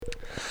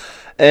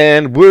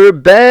And we're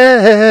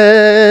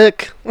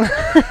back.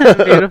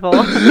 Beautiful.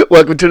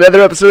 Welcome to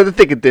another episode of the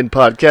Thick and Thin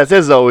podcast.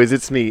 As always,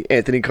 it's me,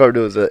 Anthony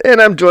Cardoza,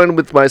 and I'm joined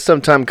with my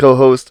sometime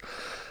co-host,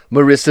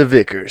 Marissa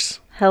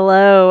Vickers.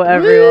 Hello,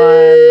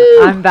 everyone.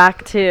 Woo! I'm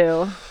back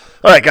too.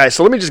 All right, guys,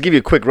 so let me just give you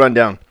a quick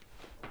rundown.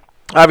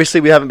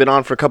 Obviously, we haven't been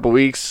on for a couple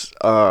weeks.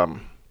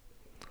 I'm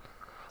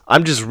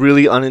just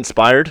really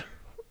uninspired.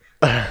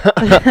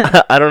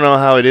 I don't know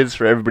how it is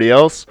for everybody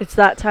else. It's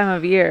that time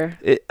of year.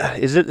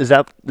 Is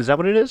that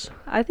what it is?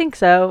 I think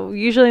so.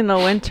 Usually in the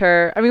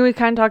winter, I mean, we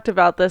kind of talked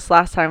about this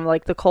last time,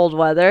 like the cold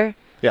weather.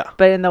 Yeah.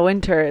 But in the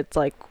winter, it's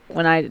like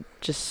when I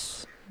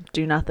just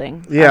do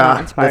nothing.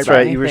 Yeah, that's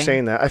right. You were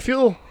saying that. I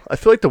feel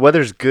like the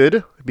weather's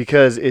good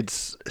because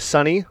it's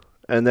sunny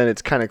and then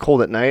it's kind of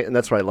cold at night, and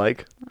that's what I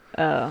like.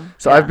 Oh.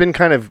 So yeah. I've been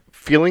kind of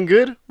feeling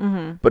good.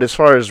 Mm-hmm. But as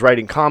far as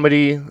writing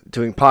comedy,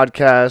 doing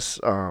podcasts,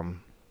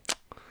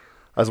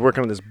 I was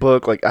working on this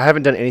book. Like, I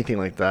haven't done anything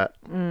like that.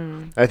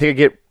 I think I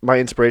get my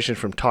inspiration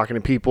from talking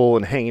to people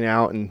and hanging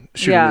out and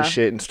shooting the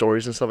shit and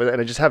stories and stuff like that.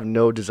 And I just have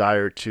no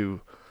desire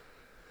to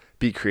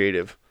be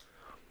creative.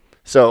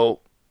 So,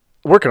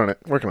 working on it.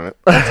 That's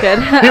good.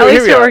 At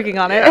least you're working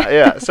on it.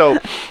 Yeah. So,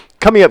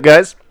 coming up,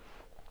 guys,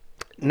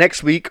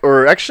 next week,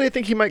 or actually, I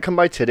think he might come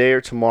by today or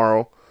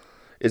tomorrow,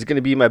 is going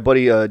to be my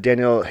buddy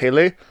Daniel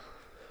Haley,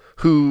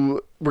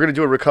 who we're going to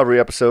do a recovery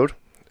episode.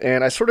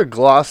 And I sort of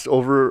glossed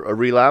over a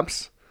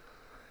relapse.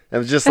 And it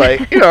was just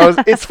like,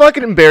 it's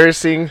fucking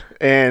embarrassing.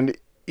 And,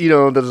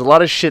 there's a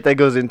lot of shit that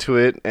goes into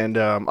it. And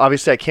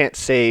obviously I can't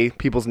say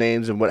people's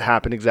names and what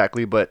happened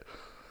exactly, but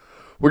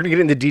we're going to get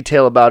into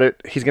detail about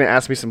it. He's going to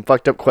ask me some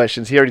fucked up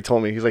questions. He already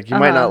told me. He's like, you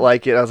might not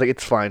like it. I was like,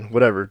 it's fine.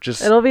 Whatever.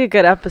 It'll be a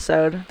good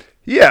episode.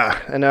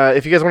 Yeah. And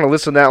if you guys want to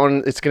listen to that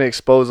one, it's going to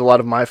expose a lot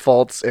of my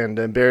faults and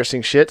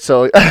embarrassing shit.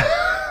 So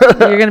you're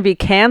going to be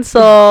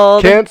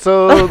canceled.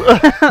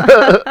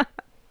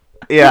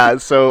 Yeah,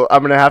 so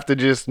I'm going to have to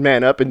just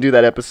man up and do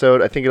that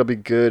episode. I think it'll be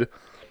good.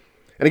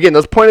 And again,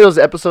 the point of those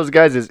episodes,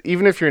 guys, is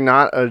even if you're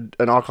not an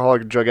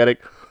alcoholic or drug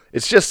addict,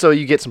 it's just so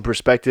you get some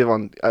perspective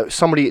on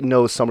somebody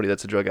knows somebody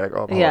that's a drug addict or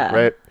alcoholic,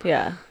 right?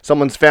 Yeah.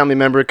 Someone's family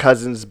member,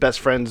 cousins, best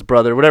friend's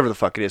brother, whatever the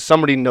fuck it is.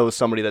 Somebody knows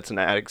somebody that's an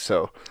addict,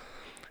 so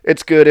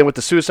it's good. And with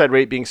the suicide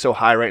rate being so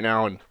high right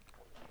now and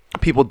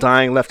people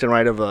dying left and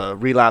right of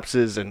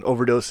relapses and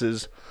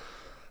overdoses,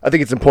 I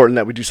think it's important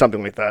that we do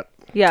something like that.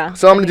 Yeah.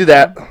 So I'm going to do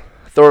that.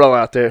 Throw it all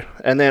out there.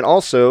 And then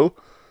also,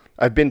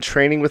 I've been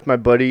training with my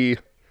buddy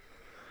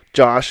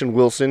Josh and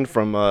Wilson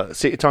from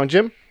Seiatong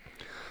Gym.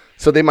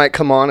 So they might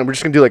come on, and we're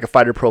just going to do like a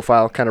fighter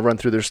profile, kind of run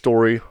through their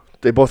story.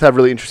 They both have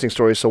really interesting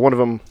stories, so one of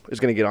them is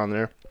going to get on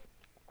there.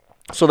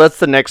 So that's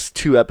the next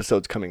 2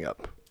 episodes coming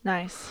up.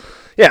 Nice.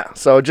 Yeah,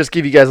 so just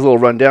give you guys a little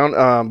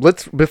rundown.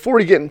 Before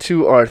we get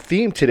into our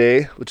theme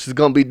today, which is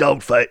going to be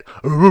dogfight.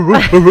 We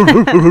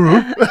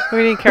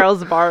need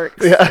Carol's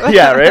barks.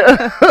 Yeah,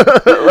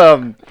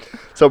 right?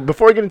 So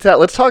before we get into that,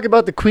 let's talk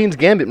about the Queen's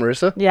Gambit,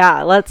 Marissa.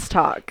 Yeah, let's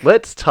talk.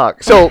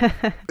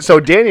 So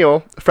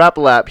Daniel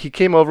Frappalap, he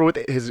came over with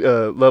his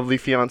lovely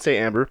fiance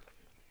Amber,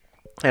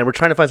 and we're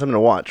trying to find something to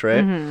watch,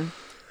 right? Mm-hmm.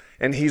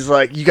 And he's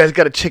like, you guys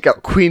got to check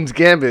out Queen's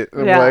Gambit.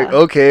 And I'm like,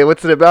 okay,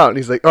 what's it about? And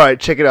he's like, all right,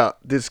 check it out.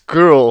 This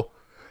girl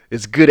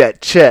is good at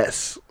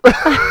chess.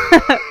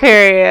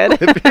 Period.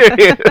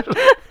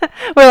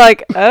 We're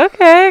like,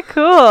 okay,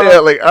 cool. Yeah,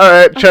 like, all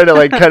right, trying to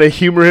like kind of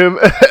humor him,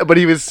 but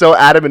he was so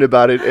adamant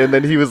about it. And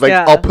then he was like,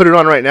 I'll put it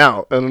on right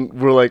now. And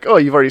we're like, oh,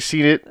 you've already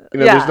seen it.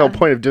 There's no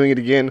point of doing it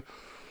again.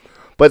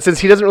 But since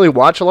he doesn't really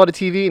watch a lot of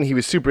TV and he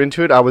was super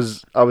into it, I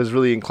was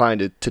really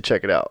inclined to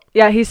check it out.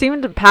 Yeah, he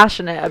seemed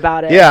passionate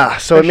about it. Yeah,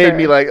 so it made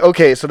me like,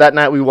 okay, so that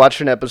night we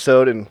watched an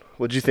episode, and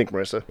what'd you think,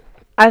 Marissa?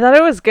 I thought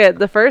it was good.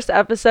 The first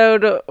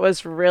episode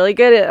was really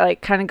good. It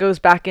like kind of goes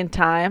back in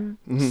time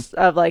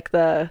of like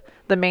the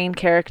main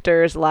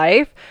character's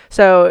life.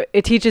 So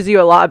it teaches you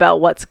a lot about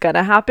what's going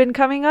to happen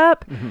coming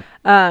up.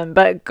 Mm-hmm.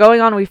 But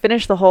going on, we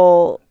finished the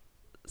whole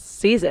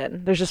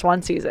season. There's just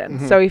one season.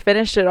 Mm-hmm. So we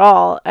finished it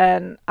all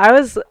and I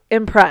was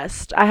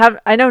impressed.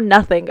 I know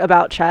nothing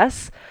about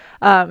chess.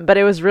 But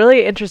it was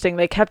really interesting.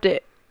 They kept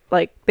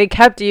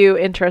you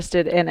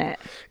interested in it.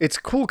 It's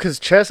cool because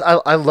chess,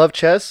 I love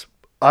chess.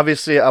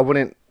 Obviously, I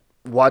wouldn't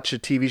watch a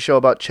TV show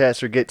about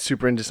chess or get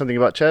super into something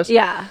about chess.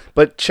 Yeah.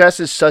 But chess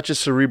is such a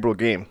cerebral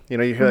game. You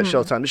hear that show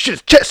all the time. This shit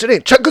is chess, it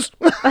ain't checkers.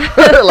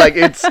 Like,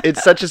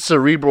 it's such a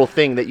cerebral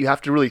thing that you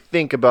have to really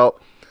think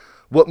about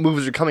what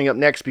moves are coming up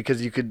next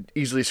because you could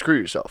easily screw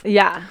yourself.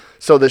 Yeah.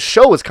 So the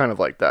show is kind of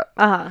like that.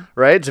 Uh-huh.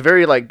 Right? It's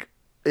very, like,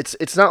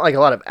 it's not like a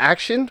lot of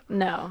action.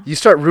 No. You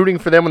start rooting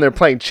for them when they're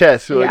playing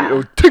chess. You're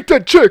like, take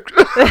that check.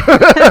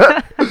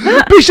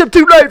 Bishop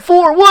 2 knight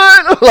 4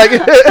 what? Like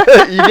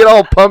you get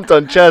all pumped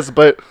on chess,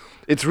 but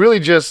it's really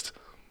just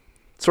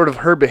sort of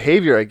her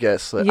behavior, I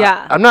guess.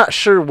 Yeah. I'm not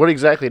sure what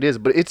exactly it is,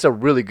 but it's a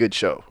really good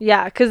show.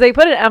 Yeah, because they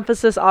put an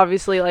emphasis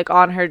obviously like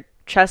on her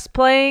chess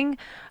playing,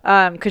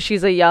 because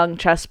she's a young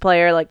chess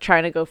player, like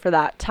trying to go for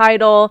that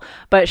title,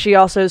 but she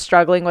also is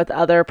struggling with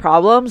other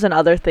problems and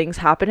other things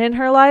happen in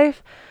her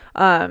life.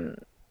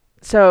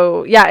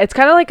 So yeah, it's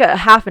kind of like a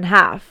half and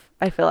half.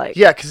 I feel like.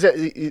 Yeah, because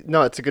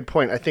no, it's a good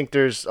point. I think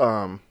there's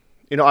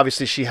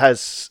obviously she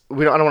has. I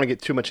don't want to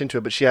get too much into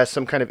it, but she has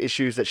some kind of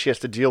issues that she has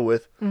to deal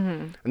with,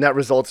 and that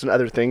results in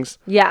other things.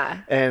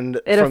 Yeah. And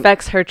it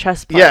affects her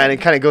chess playing. Yeah, and it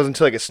kind of goes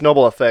into like a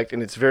snowball effect,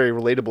 and it's very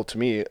relatable to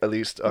me at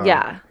least.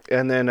 Yeah.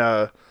 And then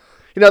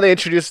they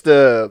introduced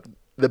the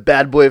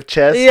bad boy of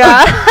chess.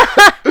 Yeah.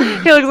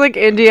 He looks like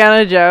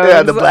Indiana Jones.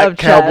 Yeah, the black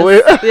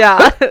cowboy.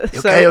 Yeah.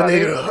 So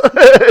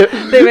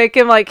they make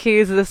him like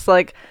he's this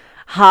like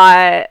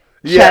hot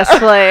chess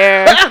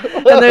player.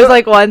 And there's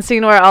like one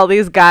scene where all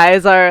these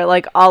guys are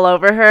like all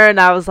over her, and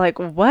I was like,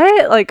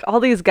 what? Like all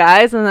these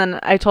guys? And then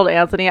I told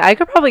Anthony I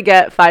could probably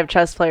get 5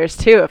 chess players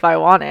too if I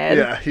wanted.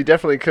 Yeah, he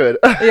definitely could.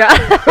 Yeah.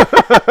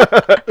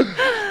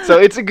 So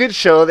it's a good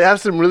show. They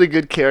have some really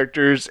good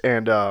characters,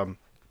 and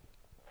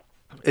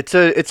it's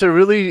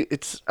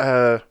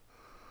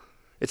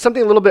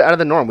something a little bit out of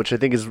the norm, which I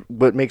think is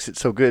what makes it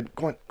so good.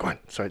 Go on.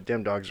 Sorry,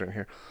 damn dogs are in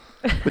here.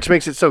 Which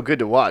makes it so good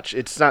to watch.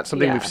 It's not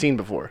something we've seen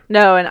before.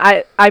 No, and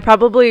I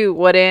probably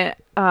wouldn't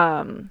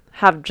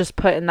have just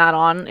putting that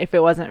on if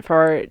it wasn't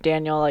for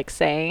Daniel like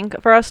saying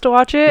for us to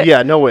watch it.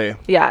 Yeah, no way.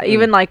 Yeah,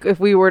 even like if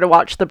we were to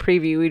watch the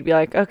preview, we'd be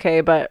like,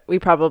 okay, but we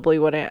probably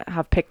wouldn't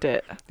have picked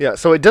it. Yeah,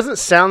 so it doesn't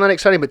sound that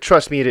exciting, but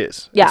trust me, it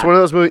is. Yeah. It's one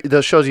of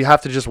those shows you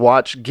have to just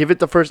watch. Give it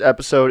the first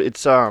episode.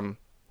 It's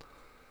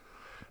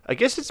I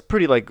guess it's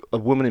pretty like a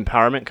woman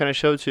empowerment kind of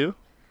show too,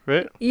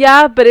 right?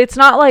 Yeah, but it's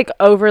not like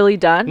overly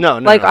done. No.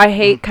 Like I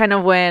hate kind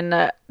of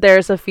when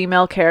there's a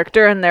female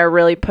character and they're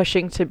really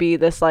pushing to be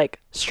this like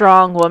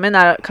strong woman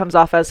that comes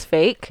off as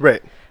fake.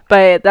 Right.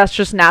 But that's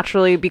just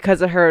naturally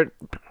because of her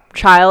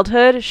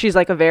childhood. She's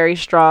like a very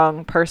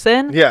strong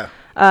person. Yeah.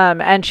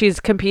 And she's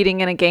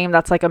competing in a game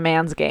that's like a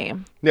man's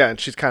game. Yeah, and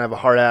she's kind of a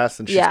hard ass,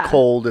 and she's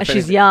cold. And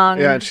she's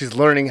young. Yeah, and she's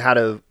learning how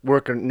to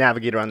work and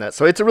navigate around that.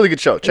 So it's a really good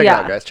show. Check it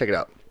out, guys. Check it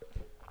out.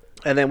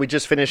 And then we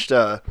just finished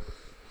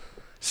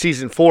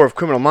season 4 of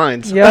Criminal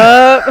Minds.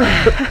 Yup.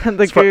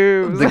 The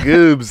Goobs. The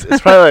Goobs. It's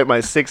probably like my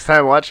 6th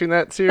time watching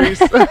that series.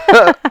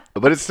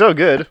 But it's still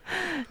good.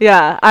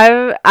 Yeah.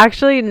 I've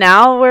actually,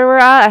 now where we're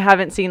at, I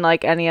haven't seen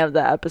like any of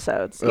the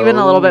episodes. Even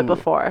a little bit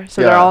before.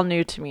 So they're all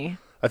new to me.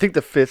 I think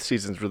the 5th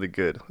season's really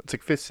good. It's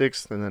like 5th,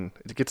 6th, and then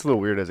it gets a little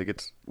weird as it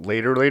gets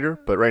later.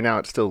 But right now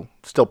it's still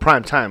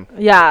prime time.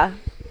 Yeah.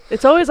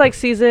 It's always like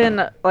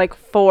season like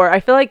 4. I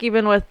feel like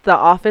even with The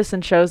Office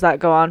and shows that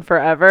go on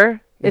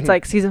forever, it's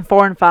like season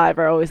 4 and 5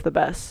 are always the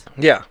best.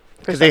 Yeah,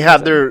 because they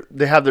have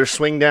their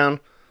swing down.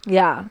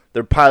 Yeah.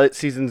 Their pilot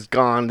season's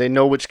gone. They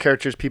know which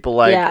characters people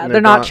like. Yeah, they're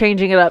not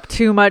changing it up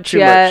too much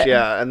yet.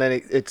 Yeah, and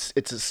then it's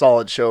a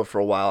solid show for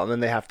a while, and then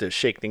they have to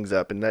shake things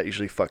up, and that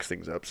usually fucks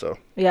things up. So.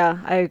 Yeah,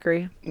 I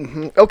agree.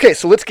 Mm-hmm. Okay,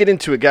 so let's get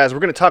into it, guys. We're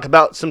going to talk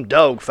about some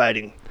dog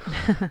fighting.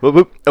 Whoop,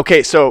 whoop.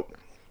 Okay, so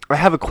I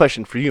have a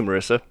question for you,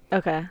 Marissa.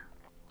 Okay.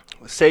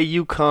 Say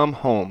you come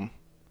home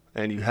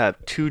and you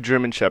have 2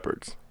 German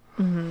Shepherds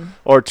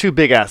or 2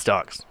 big ass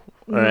dogs,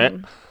 all right?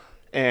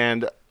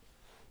 And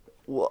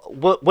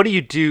what do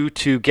you do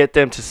to get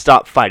them to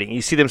stop fighting?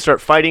 You see them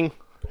start fighting,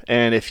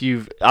 and if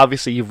you've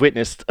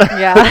witnessed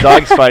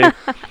dogs fighting,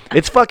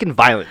 it's fucking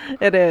violent.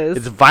 It is.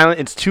 It's violent.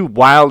 It's too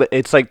wild.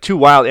 It's like 2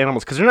 wild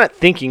animals because they're not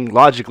thinking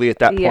logically at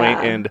that point.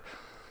 And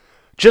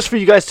just for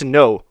you guys to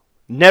know,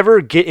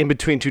 never get in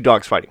between 2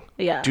 dogs fighting.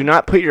 Yeah. Do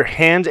not put your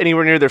hands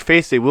anywhere near their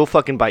face. They will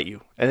fucking bite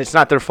you. And it's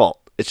not their fault.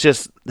 It's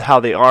just how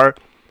they are.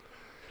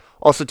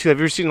 Also, too, have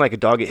you ever seen like a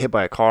dog get hit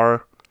by a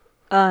car?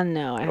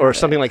 No. Or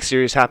something like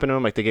serious happen to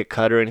them, like they get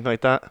cut or anything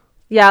like that?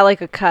 Yeah, like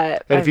a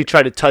cut. And if you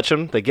try to touch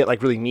them, they get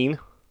like really mean.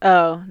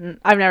 Oh,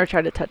 I've never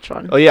tried to touch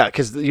one. Oh, yeah,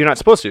 because you're not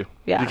supposed to.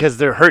 Yeah. Because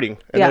they're hurting.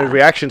 And their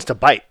reaction's to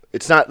bite.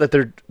 It's not that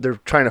they're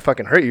trying to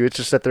fucking hurt you. It's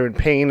just that they're in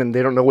pain and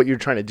they don't know what you're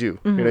trying to do.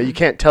 You know, you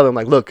can't tell them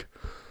like, look,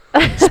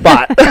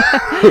 spot.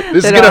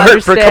 This is going to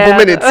hurt for a couple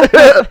minutes,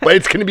 but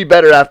it's going to be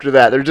better after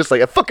that. They're just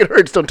like, it fucking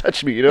hurts. Don't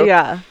touch me, you know?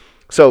 Yeah.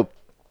 So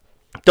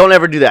don't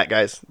ever do that,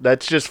 guys.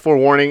 That's just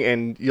forewarning,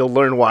 and you'll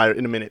learn why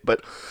in a minute.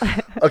 But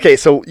okay,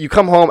 so you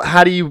come home.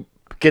 How do you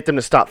get them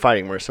to stop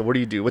fighting, Marissa? What do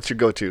you do? What's your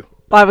go-to?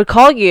 Well, I would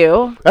call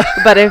you,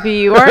 but if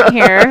you weren't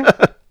here,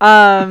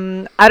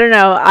 I don't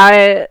know.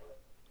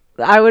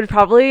 I would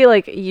probably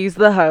like use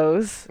the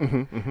hose.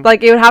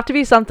 Like it would have to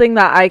be something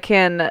that I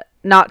can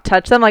not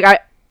touch them. Like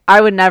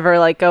I would never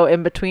like go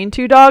in between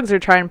 2 dogs or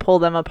try and pull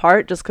them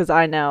apart just because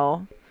I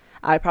know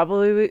I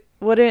probably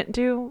wouldn't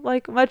do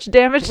like much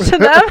damage to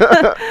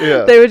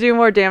them. They would do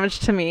more damage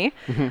to me.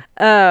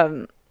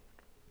 So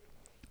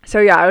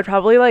yeah, I would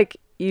probably like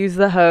use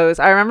the hose.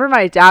 I remember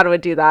my dad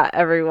would do that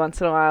every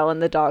once in a while when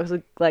the dogs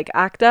would like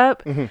act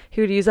up. He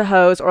would use a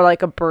hose or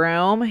like a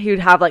broom. He would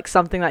have like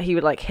something that he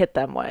would like hit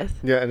them with.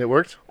 Yeah, and it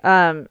worked?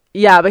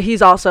 Yeah, but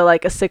he's also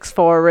like a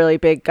 6'4", really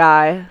big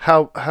guy.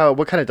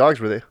 What kind of dogs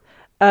were they?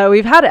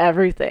 We've had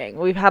everything.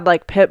 We've had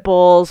like pit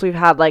bulls. We've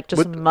had like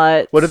just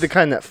mutts. What are the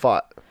kind that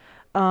fought?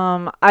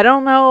 I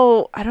don't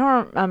know. I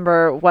don't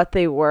remember what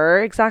they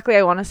were exactly.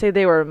 I want to say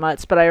they were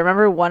mutts, but I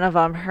remember one of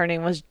them, her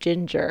name was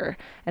Ginger,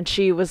 and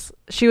she was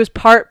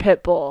part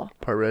pit bull.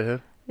 Part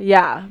redhead?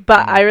 Yeah,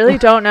 but I really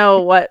don't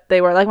know what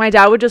they were. Like, my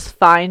dad would just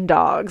find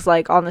dogs,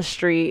 like, on the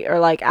street or,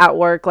 like, at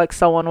work. Like,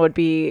 someone would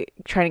be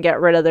trying to get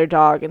rid of their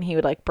dog, and he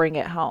would, like, bring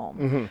it home.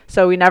 Mm-hmm.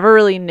 So we never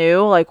really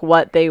knew, like,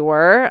 what they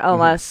were,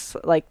 unless,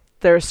 like,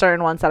 there are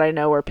certain ones that I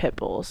know were pit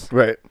bulls.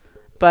 Right.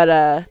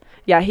 But,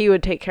 yeah, he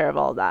would take care of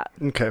all that.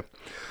 Okay.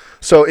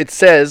 So it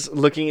says,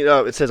 looking it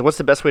up, it says, what's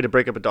the best way to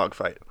break up a dog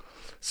fight?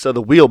 So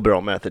the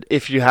wheelbarrow method,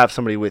 if you have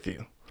somebody with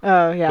you.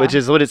 Oh, yeah. Which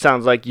is what it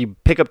sounds like. You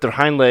pick up their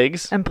hind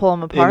legs and pull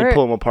them apart. and you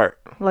pull them apart.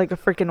 Like a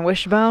freaking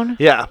wishbone.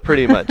 Yeah,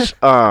 pretty much.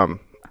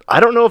 I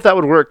don't know if that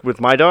would work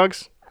with my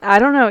dogs. I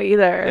don't know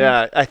either.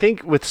 Yeah, I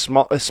think with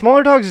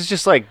smaller dogs, it's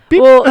just like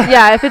beep. Well,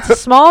 yeah, if it's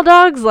small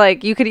dogs,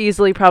 like, you could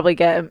easily probably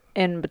get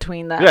in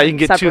between them. Yeah, you can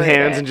get two separate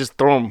hands it. and just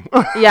throw them.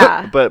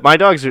 Yeah. But my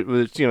dogs,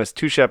 it's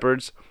two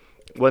shepherds.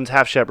 One's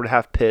half shepherd,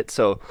 half pit.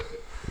 So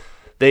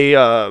they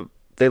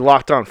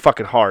locked on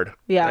fucking hard.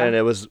 Yeah. And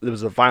it was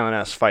a violent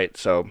ass fight.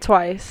 So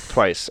Twice.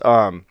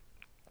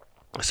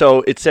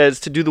 So it says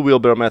to do the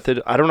wheelbarrow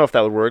method. I don't know if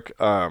that would work.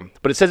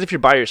 But it says if you're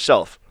by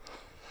yourself.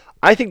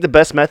 I think the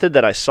best method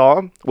that I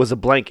saw was a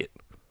blanket.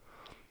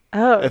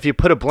 Oh. If you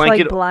put a blanket,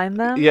 to, like, blind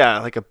them? Yeah,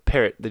 like a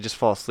parrot, they just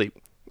fall asleep.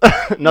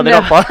 No, they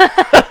don't fall.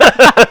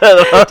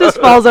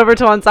 Just falls over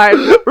to one side.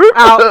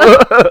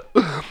 Out.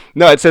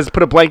 No, it says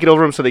put a blanket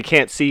over them so they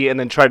can't see, and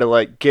then try to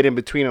like get in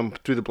between them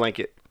through the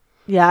blanket.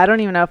 Yeah, I don't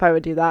even know if I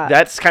would do that.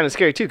 That's kind of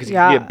scary too, because you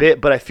can get bit.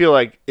 But I feel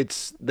like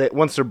it's that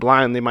once they're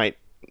blind, they might,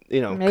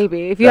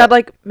 maybe if you had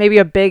like maybe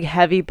a big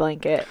heavy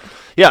blanket.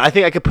 Yeah, I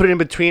think I could put it in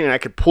between, and I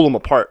could pull them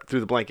apart through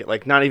the blanket,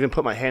 like not even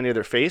put my hand near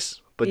their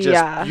face, but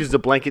just use the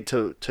blanket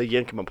to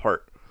yank them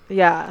apart.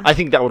 Yeah, I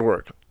think that would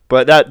work.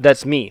 But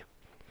that's me.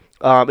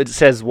 It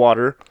says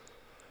water,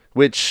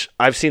 which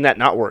I've seen that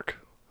not work.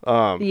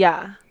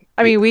 Yeah.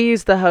 I mean, we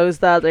used the hose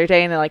the other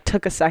day, and it like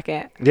took a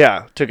second.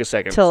 Yeah, took a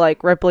second. Till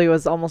like Ripley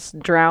was almost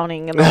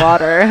drowning in the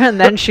water, and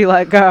then she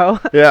let go.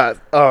 Yeah.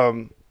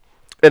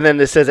 And then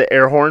this says an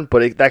air horn,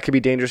 but that could be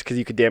dangerous because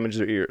you could damage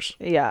their ears.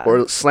 Yeah.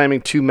 Or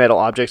slamming two metal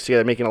objects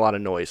together, making a lot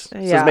of noise. So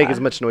let's make as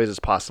much noise as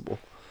possible.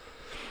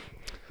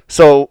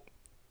 So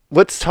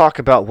let's talk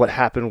about what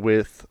happened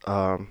with.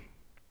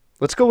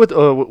 Let's go with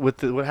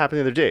what happened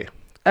the other day.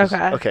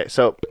 Okay. Okay.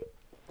 So,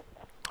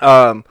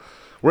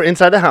 we're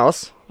inside the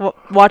house.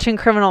 Watching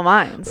Criminal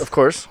Minds. Of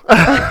course.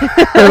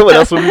 What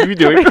else would we be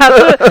doing?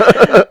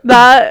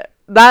 That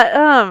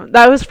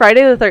was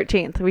Friday the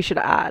 13th. We should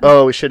add.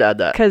 Oh, we should add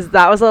that. Because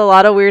that was a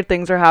lot of weird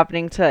things were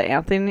happening to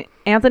Anthony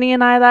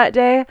and I that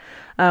day.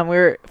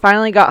 We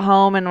finally got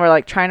home and we're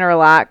like trying to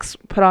relax,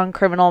 put on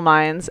Criminal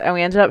Minds, and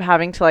we ended up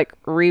having to like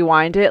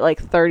rewind it like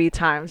 30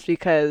 times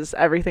because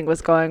everything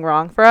was going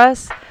wrong for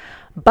us.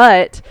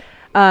 But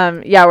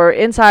yeah, we're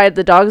inside.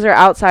 The dogs are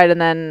outside,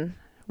 and then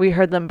we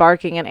heard them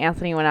barking, and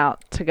Anthony went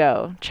out to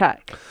go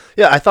check.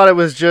 Yeah, I thought it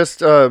was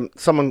just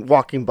someone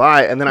walking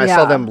by, and then I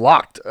saw them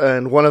locked,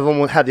 and one of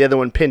them had the other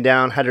one pinned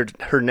down, had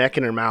her neck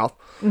in her mouth.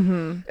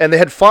 Mm-hmm. And they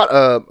had fought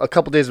a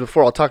couple days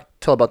before. I'll tell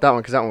about that one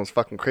because that one was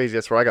fucking crazy.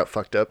 That's where I got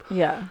fucked up.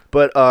 Yeah.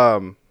 But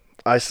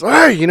I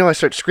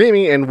start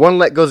screaming, and one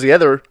let go of the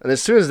other, and as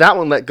soon as that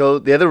one let go,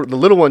 the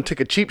little one took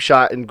a cheap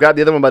shot and grabbed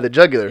the other one by the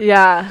jugular.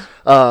 Yeah.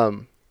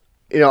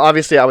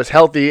 Obviously I was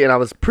healthy and I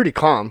was pretty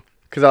calm.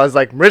 Because I was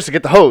like, Marissa,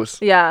 get the hose.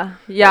 Yeah.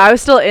 Yeah, I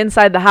was still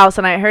inside the house,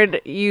 and I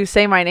heard you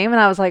say my name, and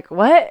I was like,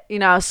 what?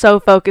 I was so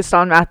focused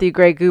on Matthew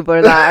Gray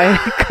Goobler that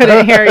I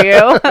couldn't hear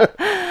you.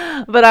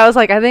 But I was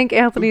like, I think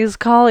Anthony's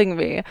calling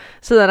me.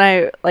 So then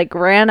I, like,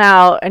 ran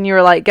out, and you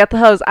were like, get the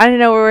hose. I didn't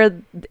know where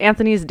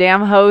Anthony's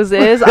damn hose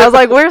is. I was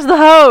like, where's the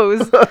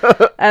hose?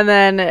 And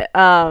then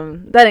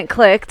it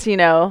clicked,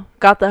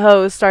 got the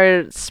hose,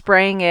 started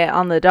spraying it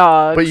on the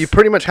dogs. But you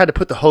pretty much had to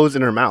put the hose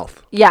in her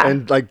mouth. Yeah.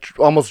 And, like,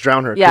 almost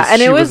drown her. Yeah, and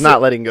she was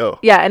not letting go.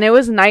 Yeah, and it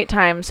was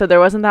nighttime, so there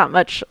wasn't that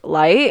much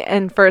light.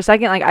 And for a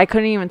second, like, I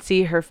couldn't even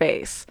see her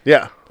face.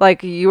 Yeah.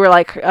 Like, you were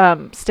like,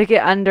 stick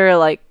it under,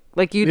 like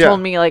you told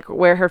me, like,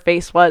 where her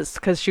face was,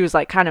 because she was,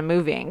 like, kind of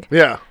moving.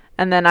 Yeah.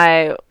 And then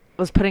I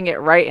was putting it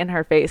right in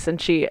her face, and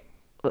she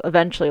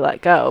eventually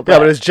let go.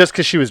 But it's just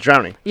because she was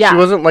drowning. Yeah. She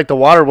wasn't, like, the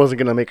water wasn't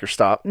going to make her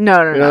stop.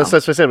 No. That's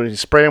what I said. When you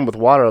spray them with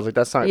water, I was like,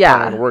 that's not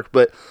going to work.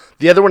 But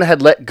the other one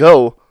had let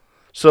go.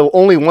 So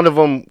only one of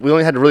them, we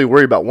only had to really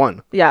worry about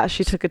one. Yeah,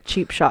 she took a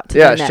cheap shot to the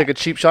neck. Yeah, she took a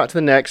cheap shot to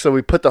the neck. So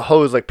we put the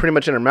hose like pretty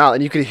much in her mouth,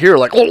 and you could hear her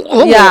like,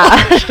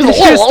 yeah, she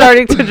was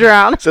starting to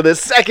drown. So the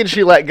second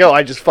she let go,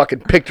 I just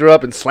fucking picked her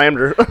up and slammed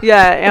her.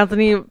 Yeah,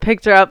 Anthony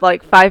picked her up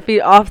like 5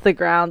 feet off the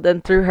ground,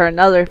 then threw her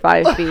another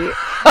 5 feet,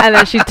 and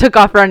then she took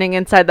off running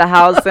inside the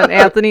house. And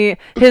Anthony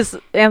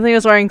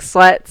was wearing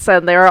sweats,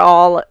 and they were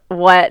all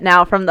wet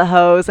now from the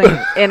hose and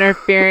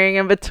interfering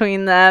in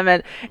between them.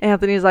 And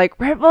Anthony's like,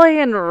 Ripley,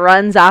 and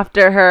runs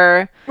after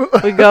her.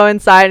 We go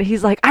inside, and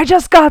he's like, I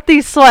just got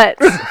these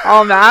sweats.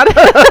 All mad.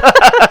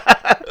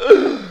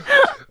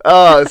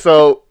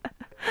 So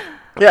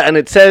yeah, and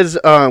it says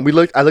I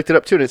looked it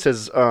up too, and it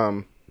says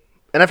and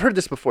I've heard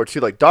this before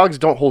too, like dogs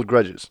don't hold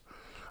grudges.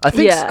 I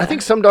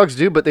think some dogs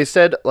do, but they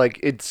said like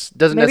it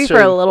doesn't maybe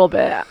necessarily for a little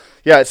bit.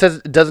 Yeah, it says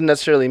it doesn't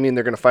necessarily mean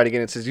they're going to fight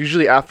again. It says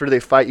usually after they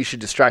fight, you should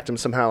distract them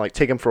somehow, like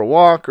take them for a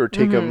walk or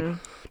take them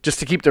just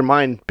to keep their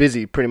mind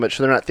busy, pretty much,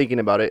 so they're not thinking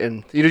about it.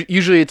 And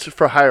usually it's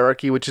for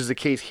hierarchy, which is the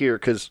case here,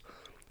 because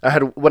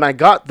when I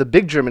got the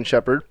big German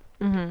Shepherd,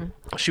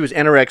 she was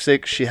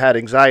anorexic, she had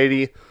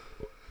anxiety,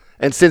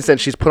 and since then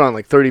she's put on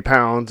like 30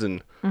 pounds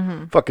and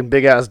fucking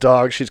big ass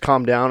dog. She's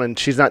calmed down and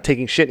she's not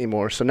taking shit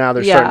anymore. So now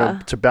they're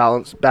starting to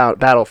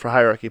battle for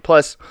hierarchy.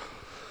 Plus,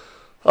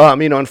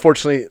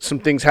 unfortunately, some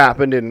things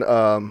happened, and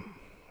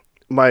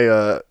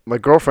my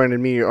girlfriend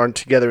and me aren't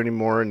together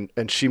anymore,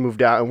 and she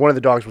moved out, and one of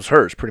the dogs was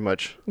hers, pretty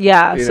much.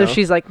 Yeah, so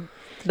she's like,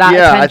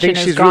 that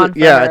attention is gone for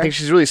her. I think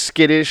she's really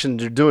skittish, and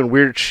they're doing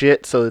weird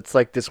shit, so it's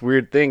like this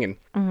weird thing.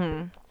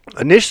 And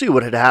initially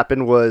what had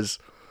happened was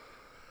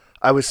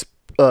I was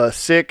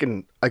sick,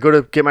 and I go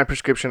to get my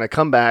prescription, I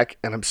come back,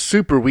 and I'm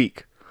super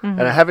weak.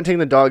 And I haven't taken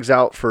the dogs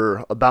out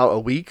for about a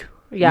week.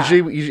 Yeah.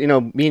 Usually,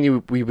 me and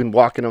you, we've been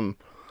walking them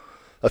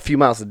a few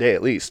miles a day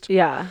at least.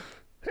 Yeah.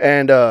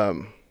 And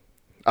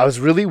I was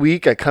really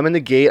weak. I come in the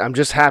gate. I'm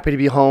just happy to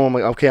be home.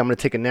 I'm like, okay, I'm going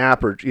to take a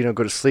nap or,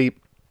 go to sleep.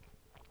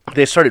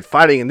 They started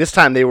fighting, and this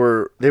time they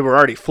were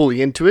already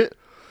fully into it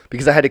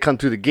because I had to come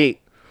through the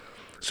gate.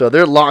 So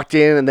they're locked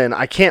in, and then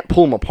I can't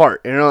pull them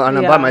apart. And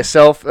I'm by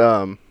myself.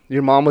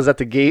 Your mom was at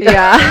the gate.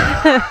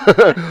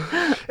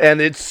 Yeah.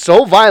 And it's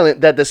so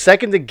violent that the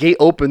second the gate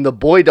opened, the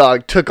boy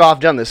dog took off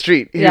down the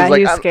street. He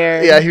was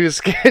scared. Yeah, he was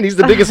scared. He's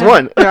the biggest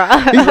one. He's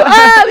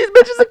like, these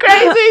bitches are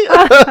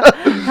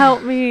crazy.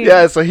 Help me.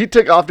 Yeah, so he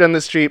took off down the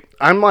street.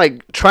 I'm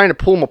like trying to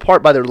pull them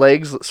apart by their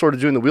legs, sort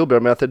of doing the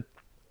wheelbarrow method.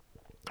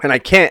 And I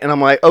can't. And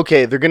I'm like,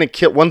 okay,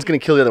 one's going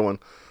to kill the other one.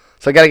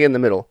 So I got to get in the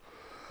middle.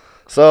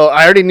 So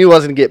I already knew I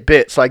was going to get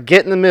bit. So I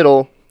get in the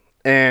middle.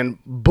 And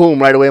boom!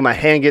 Right away, my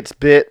hand gets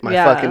bit. My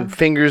fucking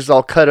fingers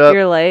all cut up.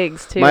 Your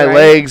legs too. My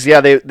legs,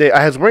 yeah.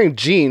 I was wearing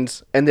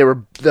jeans, and they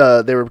were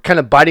kind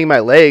of biting my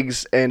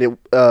legs. And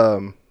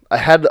I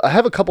have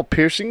a couple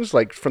piercings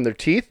like from their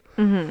teeth,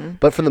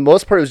 but for the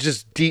most part, it was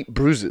just deep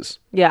bruises.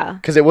 Yeah.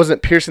 Because it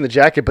wasn't piercing the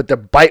jacket, but the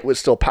bite was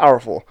still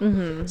powerful.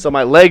 So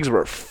my legs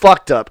were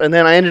fucked up, and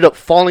then I ended up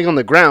falling on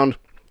the ground.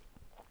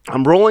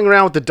 I'm rolling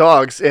around with the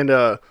dogs,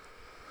 and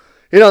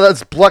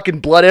that's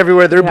blood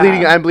everywhere. They're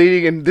bleeding, I'm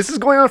bleeding, and this is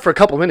going on for a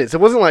couple minutes.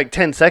 It wasn't like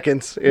 10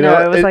 seconds. It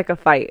was like a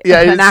fight.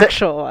 Yeah, an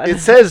actual one. It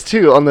says,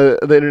 too, on the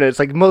internet, it's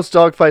like most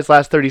dog fights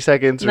last 30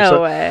 seconds.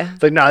 No way.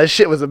 It's like, this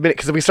shit was a minute,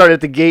 because we started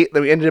at the gate,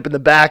 then we ended up in the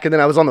back, and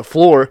then I was on the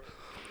floor.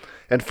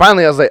 And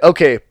finally, I was like,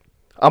 okay,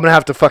 I'm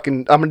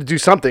going to do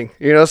something,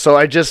 So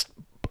I just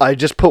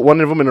put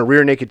one of them in a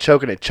rear naked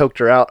choke, and it choked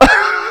her out.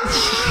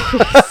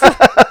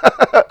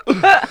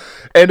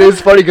 And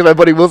it's funny because my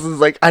buddy Wilson's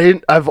like,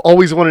 I've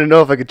always wanted to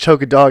know if I could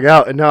choke a dog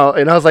out. And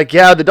I was like,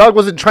 yeah, the dog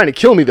wasn't trying to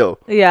kill me though.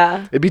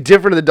 Yeah. It'd be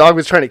different if the dog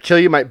was trying to kill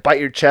you, might bite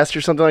your chest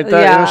or something like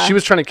that. Yeah. She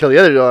was trying to kill the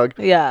other dog.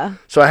 Yeah.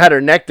 So I had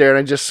her neck there and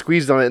I just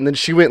squeezed on it, and then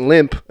she went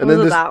limp. And was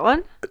it that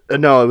one?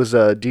 No, it was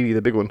Dee Dee,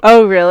 the big one.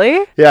 Oh,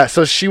 really? Yeah,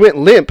 so she went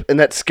limp and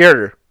that scared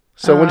her.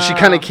 So when she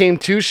kind of came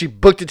to, she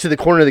booked it to the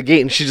corner of the gate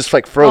and she just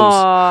like froze.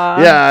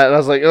 Aww. Yeah, and I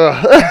was like,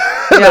 ugh.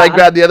 And then I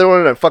grabbed the other one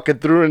and I fucking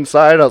threw her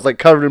inside. I was like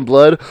covered in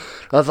blood.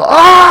 I was like,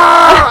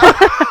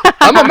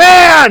 I'm a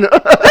man!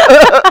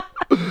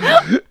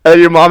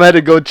 And your mom had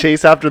to go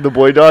chase after the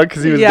boy dog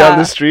because he was down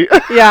the street.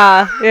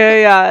 Yeah.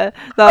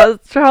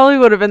 That probably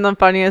would have been the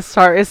funniest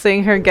part, is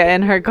seeing her get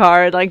in her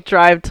car and like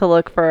drive to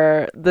look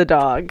for the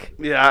dog.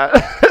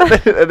 Yeah.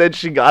 And then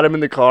she got him in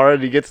the car,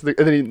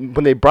 and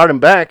when they brought him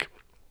back,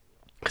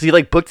 because he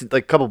like booked it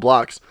like a couple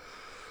blocks.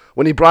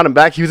 When he brought him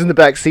back, he was in the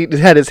back seat and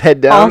had his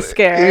head down. All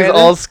scared. He was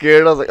all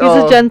scared. I was like,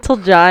 he's a gentle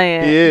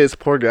giant. He is,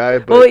 poor guy.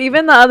 But well,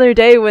 even the other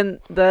day when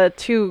the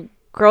two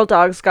girl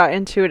dogs got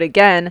into it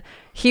again,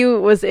 he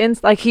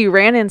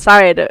ran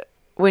inside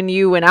when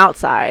you went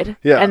outside.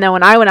 Yeah. And then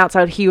when I went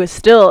outside, he was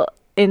still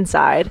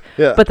inside.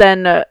 Yeah. But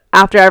then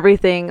after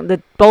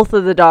everything, both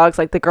of the dogs,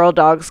 like the girl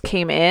dogs,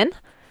 came in,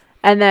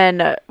 and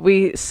then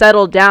we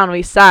settled down.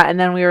 We sat, and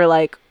then we were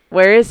like,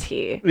 where is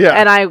he? Yeah.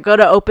 And I go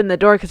to open the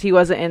door because he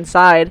wasn't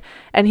inside,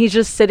 and he's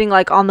just sitting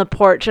like on the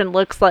porch and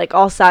looks like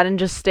all sad and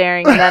just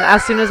staring. And then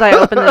as soon as I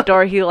open the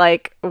door, he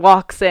like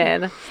walks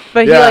in,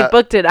 but he like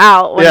booked it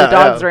out when the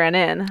dogs ran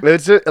in.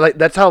 It's like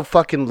that's how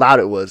fucking loud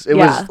it was. It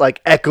was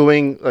like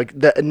echoing, like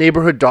the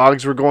neighborhood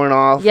dogs were going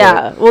off.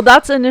 Yeah. Well,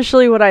 that's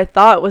initially what I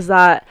thought, was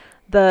that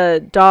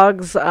the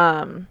dogs,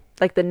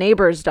 like the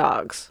neighbors'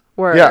 dogs,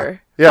 were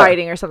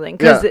fighting or something,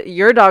 because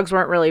your dogs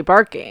weren't really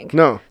barking.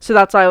 No. So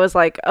that's why I was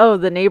like, oh,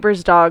 the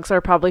neighbors' dogs are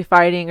probably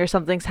fighting or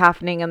something's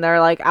happening, and they're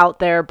like out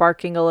there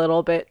barking a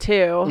little bit too.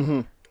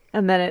 Mm-hmm.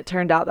 And then it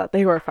turned out that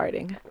they were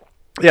fighting.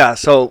 Yeah.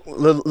 So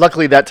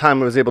luckily that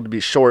time I was able to be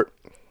short.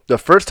 The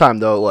first time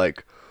though,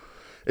 like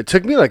it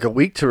took me like a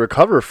week to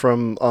recover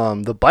from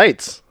the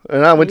bites.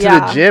 And I went to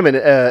the gym, and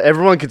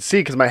everyone could see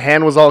because my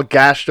hand was all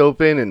gashed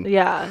open, and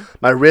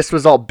my wrist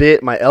was all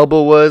bit. My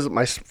elbow was,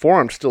 my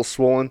forearm's still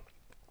swollen.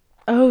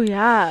 Oh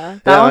yeah,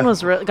 that Yeah. one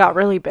was got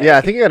really big. Yeah,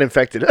 I think it got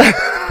infected.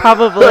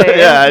 Probably.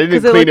 Yeah, I didn't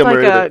because it clean looked them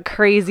or like a anything.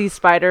 crazy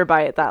spider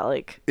bite that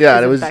like. Yeah,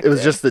 and it was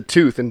infected. just the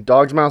tooth, and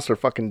dogs' mouths are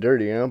fucking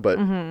dirty, you know. But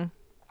Mm-hmm.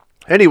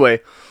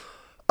 anyway,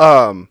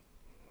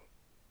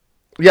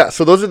 yeah.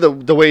 So those are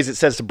the ways it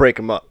says to break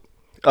them up.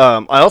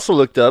 I also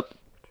looked up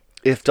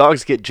if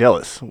dogs get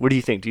jealous. What do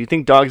you think? Do you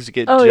think dogs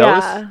get Oh,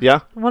 jealous? yeah.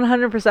 Yeah.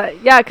 100%.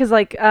 Yeah, because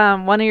like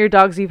one of your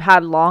dogs you've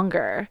had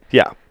longer,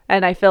 Yeah.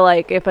 and I feel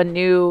like if a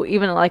new,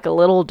 even like a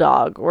little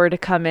dog were to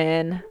come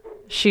in,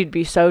 she'd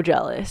be so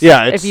jealous.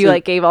 Yeah, if you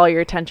like gave all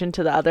your attention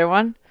to the other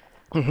one.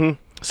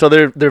 So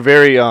they're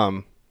very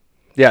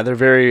yeah, they're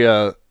very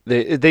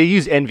they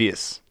use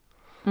envious.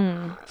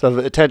 So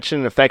the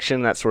attention,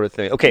 affection, that sort of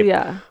thing. Okay.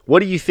 Yeah. What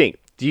do you think?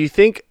 Do you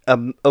think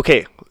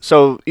okay,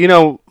 so you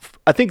know,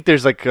 I think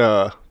there's like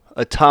a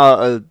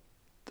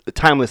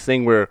timeless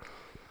thing where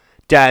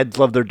dads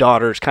love their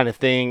daughters kind of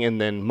thing, and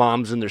then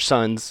moms and their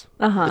sons.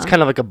 Uh-huh. It's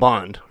kind of like a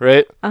bond,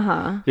 right?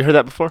 Uh-huh. You heard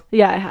that before?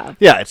 Yeah, I have.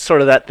 Yeah, it's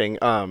sort of that thing.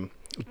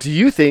 Do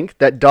you think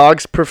that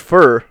dogs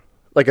prefer,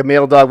 like a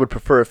male dog would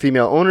prefer a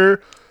female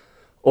owner,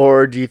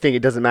 or do you think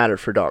it doesn't matter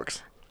for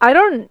dogs? I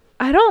don't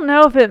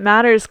know if it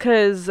matters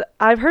because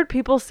I've heard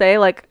people say,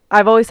 like,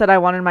 I've always said I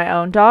wanted my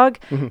own dog,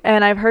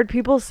 and I've heard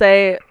people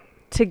say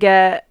to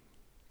get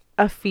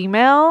a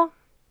female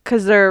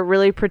because they're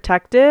really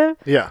protective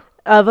Yeah.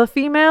 of a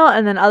female,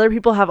 and then other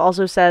people have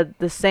also said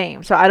the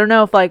same. So I don't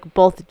know if like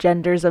both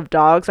genders of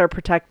dogs are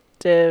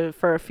protective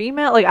for a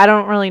female. Like I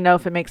don't really know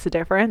if it makes a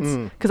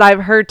difference because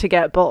I've heard to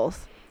get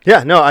both.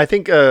 Yeah, no, I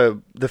think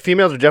the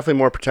females are definitely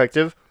more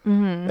protective,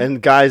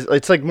 and guys,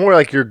 it's like more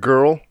like your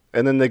girl,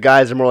 and then the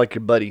guys are more like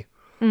your buddy.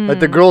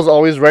 Like the girl's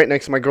always right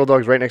next to my girl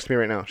dog's right next to me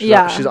right now.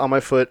 She's on my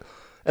foot,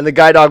 and the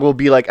guy dog will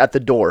be like at the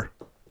door,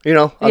 you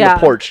know, on the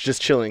porch,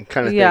 just chilling,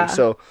 kind of thing.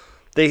 So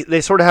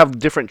they sort of have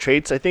different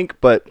traits, I think,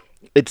 but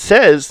it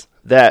says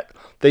that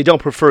they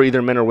don't prefer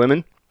either men or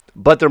women,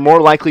 but they're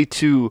more likely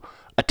to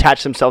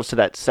attach themselves to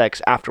that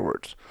sex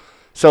afterwards.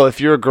 So if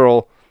you're a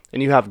girl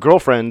and you have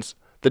girlfriends,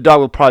 the dog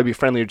will probably be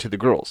friendlier to the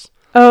girls.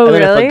 Oh, and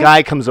then really? if a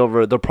guy comes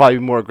over, they'll probably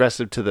be more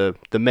aggressive to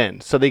the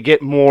men. So they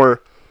get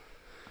more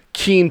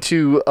keen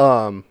to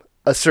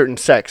a certain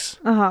sex.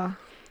 Uh-huh.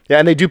 Yeah,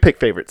 and they do pick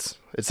favorites.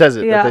 It says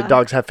it that the Yeah.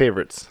 dogs have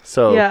favorites.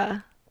 So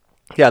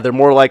yeah, they're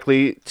more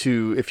likely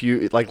to, if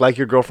you like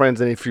your girlfriends,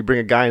 and if you bring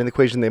a guy in the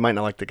equation, they might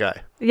not like the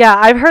guy. Yeah,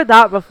 I've heard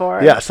that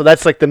before. Yeah, so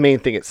that's like the main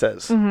thing it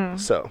says.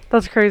 So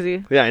That's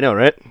crazy. yeah, I know,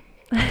 right?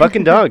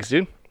 Fucking dogs,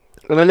 dude.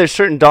 And then there's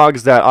certain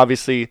dogs that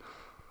obviously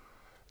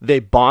they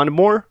bond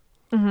more.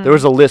 There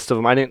was a list of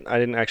them. I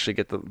didn't actually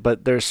get them,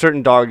 but there's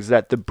certain dogs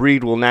that the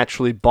breed will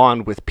naturally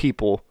bond with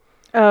people,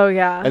 Oh,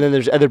 yeah. and then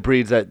there's other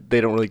breeds that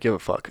they don't really give a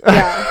fuck.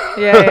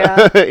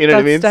 Yeah. You know what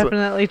I mean? That's So-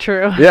 definitely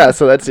true. yeah,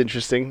 so that's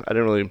interesting. I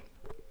didn't really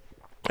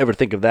ever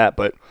think of that,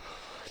 but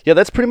yeah,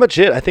 that's pretty much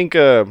it. I think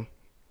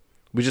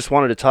we just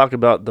wanted to talk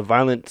about the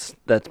violence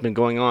that's been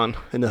going on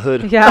in the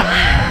hood.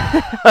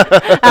 Yeah.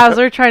 As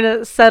we're trying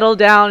to settle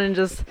down and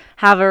just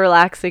have a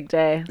relaxing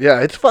day. Yeah,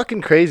 it's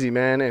fucking crazy,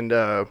 man. And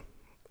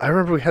I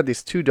remember we had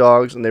these two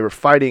dogs, and they were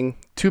fighting,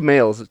 two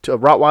males, a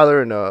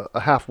Rottweiler and a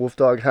half wolf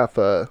dog, half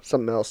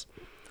something else.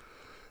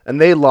 And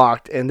they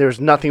locked, and there's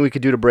nothing we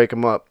could do to break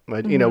them up.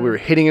 Like, you know, we were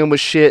hitting them with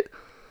shit,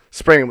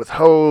 spraying them with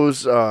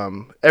hose,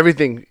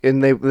 everything.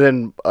 And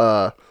then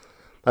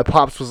my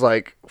pops was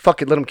like,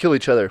 "Fuck it, let them kill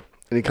each other."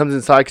 And he comes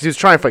inside because he was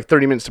trying for like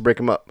 30 minutes to break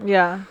them up.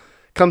 Yeah.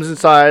 Comes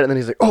inside, and then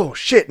he's like, "Oh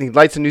shit!" And he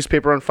lights a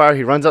newspaper on fire.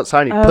 He runs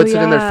outside, and he Oh, puts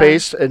it in their yeah.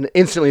 face, and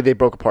instantly they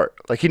broke apart.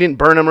 Like he didn't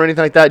burn them or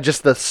anything like that.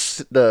 Just the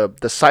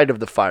sight of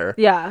the fire.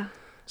 Yeah.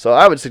 So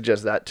I would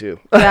suggest that too.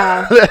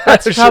 Yeah.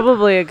 That's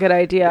probably a good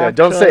idea. Yeah,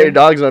 don't set actually. your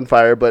dogs on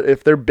fire, but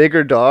if they're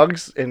bigger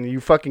dogs and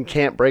you fucking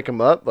can't break them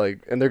up, like,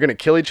 and they're gonna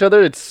kill each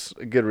other, it's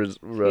a good,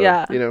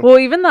 Yeah. you know. Well,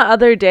 even the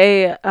other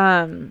day,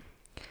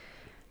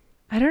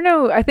 I don't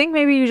know. I think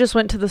maybe you just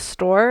went to the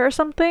store or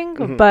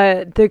something,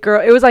 but the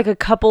girl, it was like a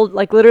couple,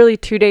 like literally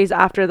 2 days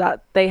after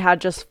that they had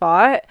just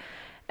fought,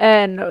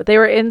 and they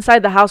were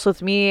inside the house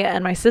with me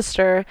and my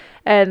sister,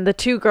 and the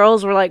two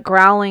girls were like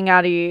growling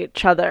at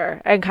each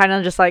other and kind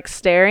of just like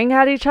staring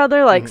at each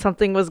other like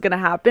something was going to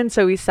happen.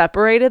 So we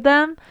separated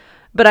them.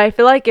 But I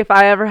feel like if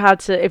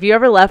you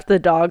ever left the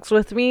dogs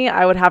with me,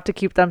 I would have to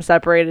keep them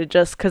separated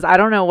just because I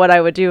don't know what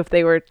I would do if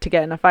they were to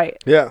get in a fight.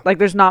 Yeah. Like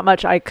there's not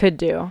much I could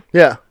do.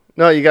 Yeah.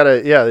 No, you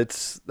gotta. Yeah,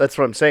 that's what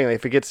I'm saying. Like,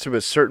 if it gets to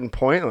a certain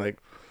point, like,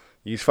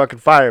 use fucking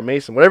fire,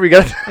 Mason, whatever you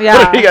gotta,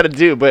 whatever you gotta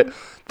do. But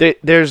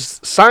there's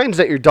signs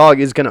that your dog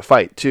is gonna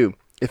fight too.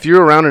 If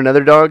you're around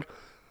another dog,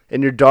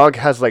 and your dog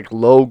has like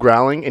low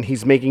growling, and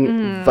he's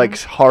making like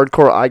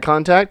hardcore eye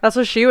contact, That's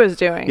what she was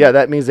doing. yeah,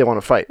 that means they want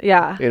to fight.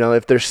 Yeah. You know,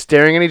 if they're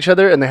staring at each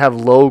other and they have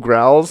low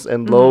growls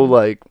and low,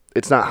 like,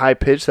 it's not high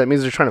pitched, that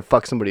means they're trying to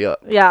fuck somebody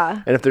up.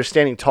 Yeah. And if they're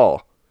standing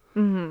tall.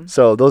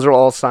 So those are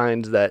all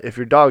signs that if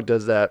your dog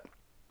does that,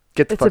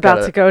 get the It's fuck about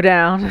out to of go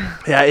down.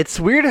 Yeah, it's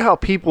weird how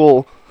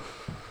people,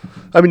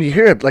 I mean, you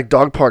hear it like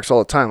dog parks all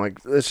the time. Like,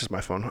 it's just my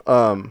phone.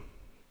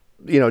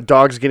 You know,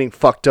 dogs getting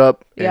fucked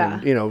up and,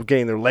 Yeah. you know,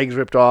 getting their legs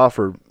ripped off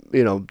or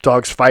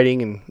dogs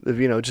fighting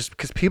and, just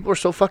because people are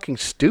so fucking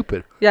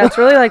stupid. Yeah, it's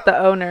really like the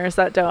owners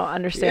that don't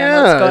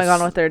understand what's going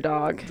on with their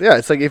dog. Yeah,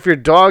 it's like if your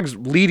dog's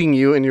leading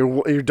you and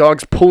your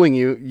dog's pulling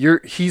you,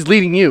 he's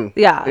leading you.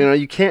 Yeah.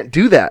 You can't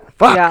do that.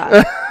 Fuck.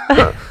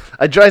 Yeah.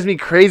 It drives me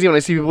crazy when I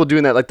see people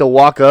doing that. Like they'll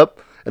walk up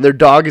and their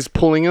dog is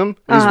pulling them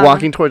and he's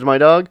walking towards my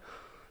dog.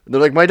 And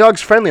they're like, my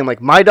dog's friendly. I'm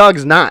like, my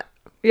dog's not.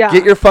 Yeah.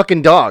 Get your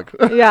fucking dog.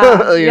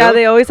 Yeah. Yeah,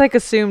 they always like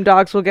assume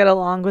dogs will get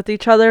along with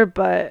each other,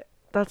 but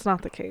that's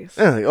not the case.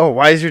 Yeah, like, oh,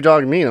 why is your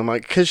dog mean? I'm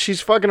like, because she's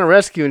fucking a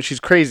rescue and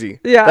she's crazy.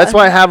 Yeah. That's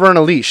why I have her on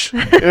a leash. You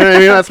know what I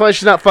mean? That's why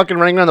she's not fucking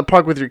running around the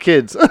park with your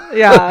kids.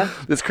 Yeah.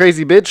 This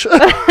crazy bitch.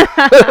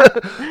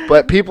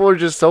 But people are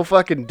just so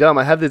fucking dumb.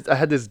 I had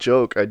this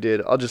joke I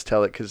did. I'll just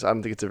tell it because I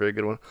don't think it's a very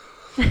good one.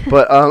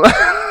 But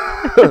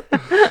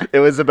it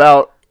was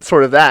about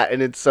sort of that.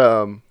 And it's,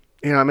 I'm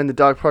in the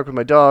dog park with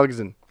my dogs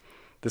and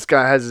this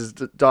guy has his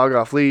dog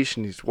off leash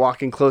and he's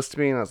walking close to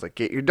me. And I was like,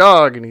 get your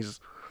dog. And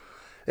he's,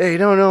 hey,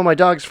 no, my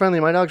dog's friendly.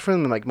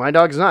 I'm like, my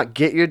dog's not.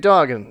 Get your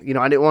dog. And,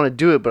 I didn't want to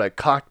do it, but I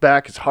cocked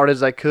back as hard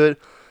as I could.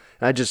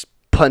 And I just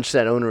punched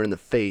that owner in the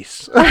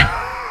face.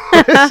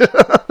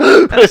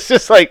 It's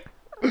just like,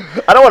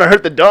 I don't want to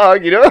hurt the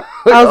dog, I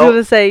was going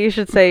to say, you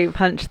should say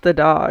punch the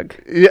dog.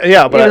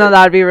 Yeah, but even though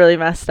that would be really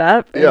messed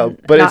up. Yeah,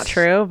 but not it's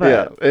true.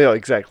 But yeah,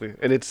 exactly.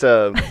 And it's,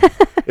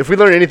 if we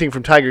learn anything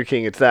from Tiger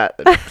King, it's that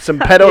some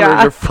pet owners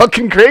are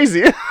fucking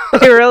crazy.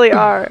 They really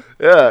are.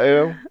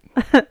 Yeah,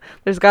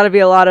 There's got to be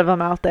a lot of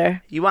them out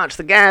there. You watch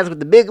the guys with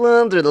the big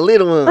ones or the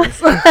little ones?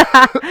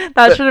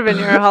 That should have been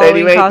your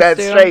Halloween costume.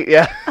 That's straight,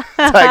 yeah.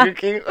 Tiger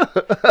King.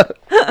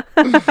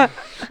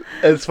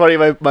 It's funny,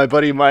 my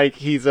buddy Mike,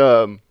 he's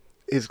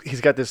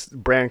got this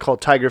brand called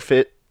Tiger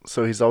Fit,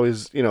 so he's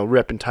always,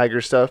 repping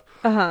Tiger stuff.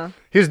 Uh-huh.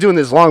 He was doing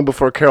this long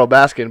before Carol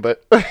Baskin,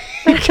 but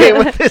he came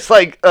with this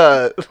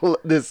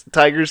this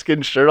tiger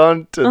skin shirt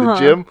on to the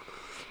gym.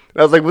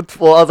 And I was like,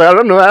 I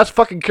don't know, ask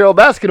fucking Carol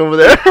Baskin over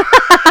there.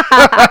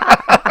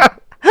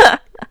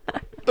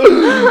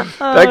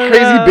 That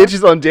crazy bitch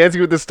is on Dancing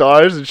with the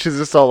Stars, and she's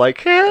just all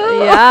like,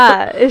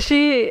 yeah. Is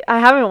she? I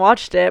haven't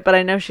watched it, but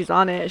I know she's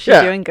on it. Is she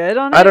doing good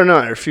on it? I don't know.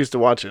 I refuse to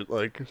watch it.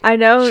 Like, I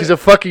know she's a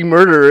fucking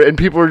murderer, and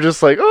people are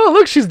just like, oh,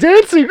 look, she's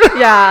dancing.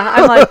 Yeah,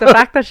 I'm like, the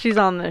fact that she's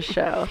on this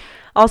show.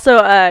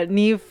 Also,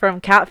 Neve from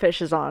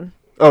Catfish is on.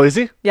 Oh, is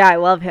he? Yeah, I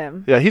love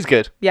him. Yeah, he's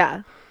good.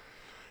 Yeah.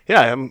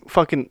 Yeah, I'm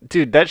fucking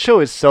dude. That show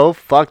is so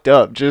fucked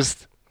up.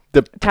 Just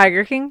the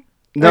Tiger King.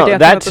 No,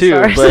 that too.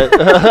 But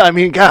I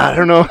mean, God, I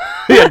don't know.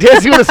 Yeah,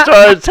 Dancing with the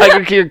Stars,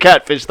 Tiger King, or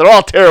Catfish. They're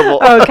all terrible.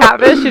 Oh,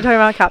 Catfish. You're talking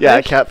about Catfish?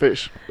 Yeah,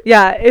 Catfish.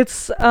 Yeah,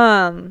 it's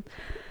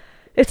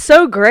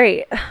so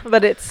great,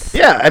 but it's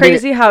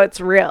crazy how it's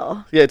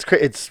real. Yeah,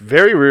 it's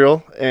very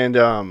real, and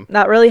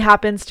that really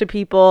happens to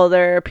people.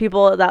 There are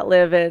people that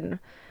live in.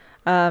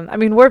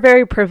 We're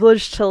very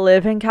privileged to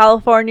live in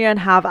California and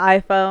have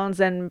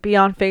iPhones and be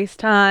on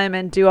FaceTime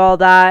and do all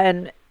that.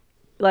 And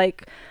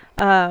like,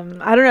 I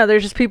don't know,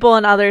 there's just people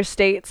in other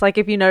states. Like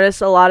if you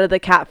notice, a lot of the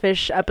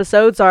Catfish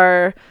episodes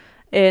are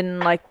in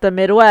like the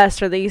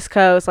Midwest or the East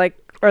Coast, like,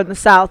 or in the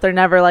South. They're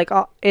never like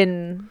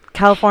in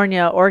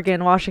California,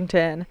 Oregon,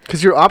 Washington.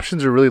 Because your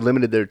options are really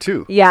limited there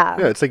too. Yeah.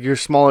 Yeah, it's like you're a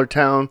smaller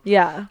town.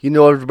 Yeah. You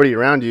know everybody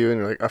around you,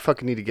 and you're like, I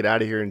fucking need to get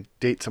out of here and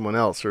date someone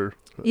else or.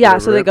 Yeah,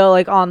 whatever. so they go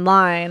like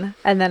online,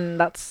 and then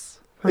that's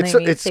when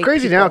it's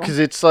crazy now because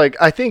it's like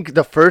I think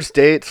the first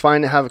day it's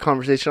fine to have a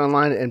conversation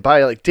online, and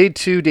by like day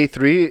 2, day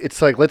 3,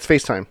 it's like let's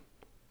FaceTime.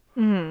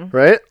 Mm-hmm.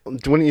 Right?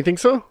 Wouldn't you think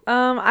so?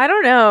 I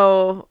don't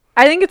know.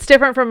 I think it's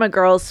different from a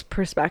girl's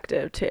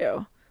perspective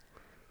too.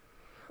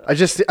 I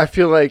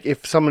feel like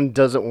if someone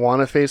doesn't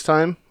want to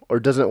FaceTime or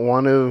doesn't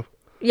want to.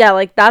 Yeah,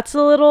 like that's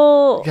a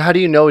little. How do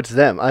you know it's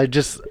them? I'm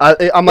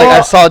like,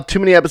 I saw too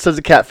many episodes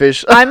of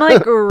Catfish. I'm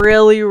like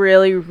really,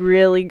 really,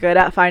 really good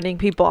at finding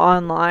people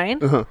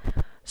online. Uh-huh.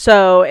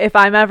 So if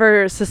I'm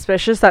ever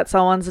suspicious that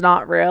someone's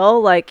not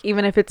real, like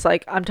even if it's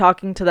like I'm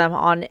talking to them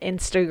on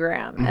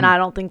Instagram and I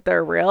don't think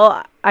they're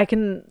real, I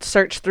can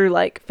search through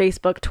like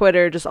Facebook,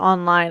 Twitter, just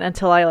online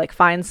until I like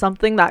find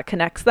something that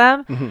connects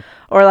them.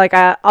 Or like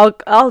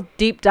I'll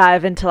deep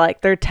dive into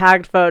like their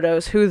tagged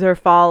photos, who they're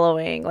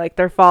following, like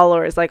their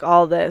followers, like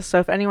all this. So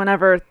if anyone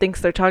ever thinks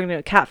they're talking to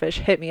a catfish,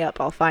 hit me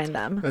up. I'll find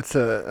them. That's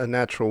a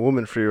natural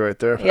woman for you right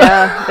there.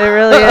 Yeah, it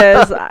really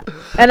is.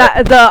 And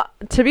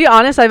to be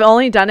honest, I've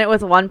only done it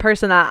with one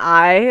person that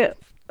I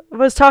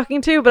was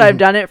talking to, but I've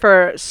done it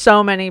for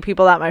so many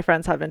people that my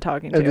friends have been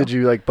talking to. And did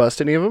you like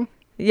bust any of them?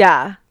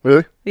 Yeah.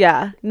 Really?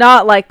 Yeah.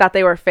 Not like that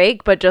they were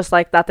fake, but just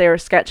like that they were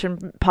sketch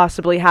and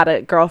possibly had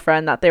a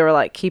girlfriend that they were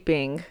like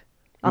keeping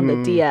on the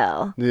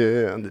DL.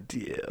 Yeah, on the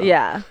DL.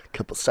 Yeah.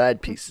 Couple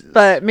side pieces.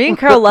 But me and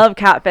Carol love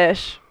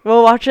Catfish.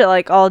 We'll watch it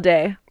like all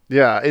day.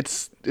 Yeah,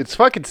 it's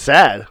fucking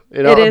sad,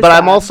 you know. It is but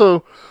sad. I'm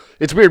also,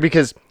 it's weird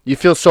because you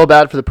feel so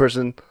bad for the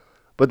person,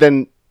 but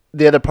then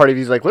the other part of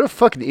you is like, what a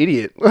fucking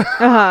idiot.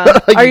 Uh-huh.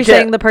 Like, are you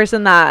saying the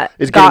person that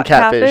is got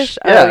getting catfish?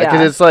 Yeah,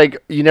 because it's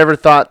like you never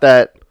thought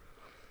that.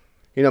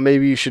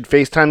 maybe you should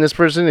FaceTime this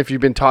person if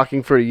you've been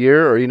talking for a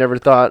year, or you never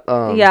thought.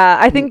 Yeah,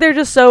 I think they're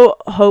just so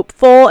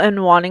hopeful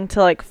and wanting to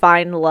like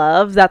find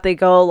love that they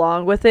go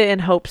along with it in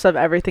hopes of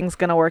everything's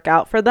gonna work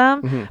out for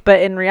them. Mm-hmm.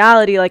 But in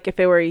reality, like if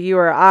it were you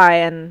or I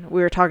and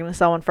we were talking to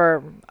someone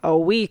for a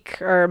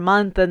week or a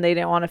month and they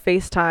didn't want to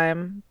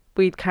FaceTime,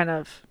 we'd kind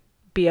of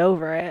be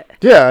over it.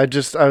 Yeah,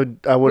 I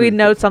would. We'd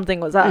know something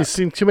was up. You've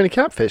seen too many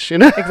catfish, you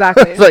know.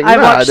 Exactly. It's like, I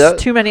nah, watched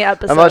too many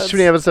episodes. I watched too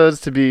many episodes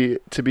to be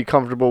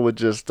comfortable with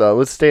just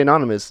let's stay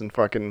anonymous and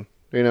fucking,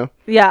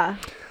 Yeah.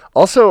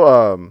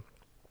 Also,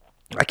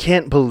 I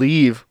can't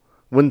believe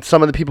when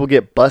some of the people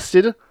get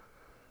busted,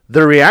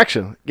 their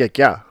reaction.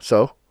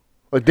 So,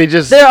 like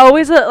they're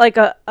always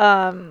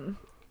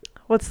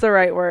what's the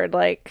right word?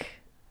 Like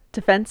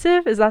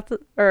defensive? Is that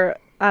or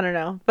I don't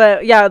know.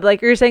 But yeah,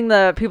 like you're saying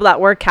the people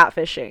that were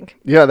catfishing.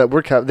 Yeah,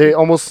 they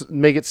almost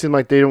make it seem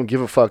like they don't give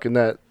a fuck and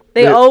that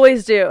they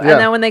always do. Yeah. And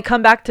then when they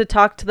come back to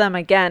talk to them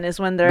again is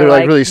when they're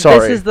like really sorry.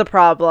 This is the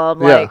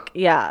problem. Yeah. Like,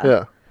 yeah.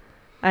 Yeah.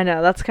 I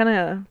know. That's kind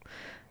of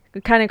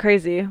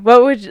crazy.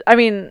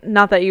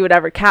 Not that you would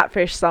ever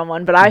catfish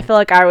someone, but I feel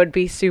like I would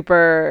be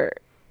super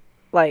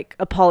like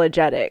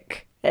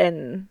apologetic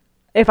and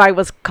if I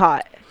was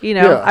caught,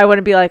 I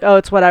wouldn't be like, "Oh,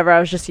 it's whatever. I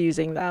was just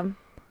using them."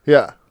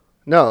 Yeah.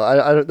 No,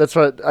 I that's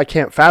what I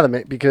can't fathom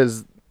it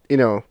because,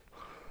 if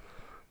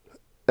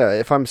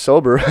I'm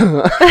sober,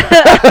 I'm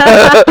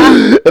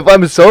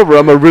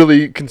a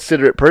really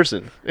considerate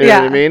person. You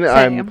know what I mean?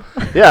 Same.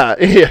 Yeah,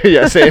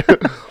 same.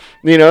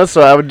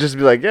 So I would just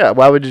be like, yeah,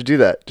 why would you do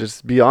that?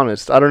 Just be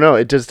honest. I don't know.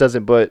 It just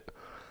doesn't, but,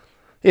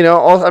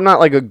 I'm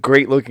not like a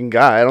great looking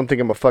guy. I don't think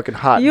I'm a fucking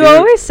hot You dude.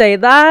 always say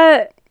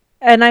that.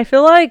 And I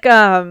feel like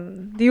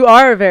you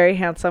are a very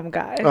handsome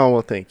guy. Oh,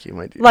 well, thank you,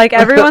 my dude. Like,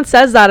 everyone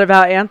says that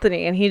about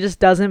Anthony, and he just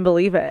doesn't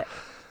believe it.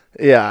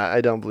 Yeah, I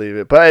don't believe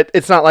it. But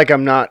it's not like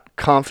I'm not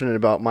confident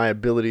about my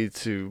ability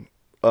to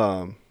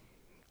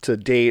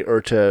date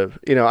or to,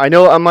 I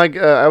know I'm like,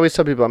 I always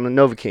tell people I'm a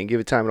Novocaine.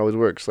 Give it time. It always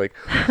works. Like,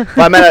 if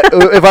I'm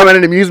at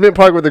an amusement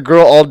park with a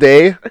girl all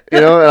day,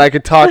 and I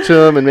could talk to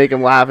them and make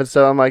them laugh and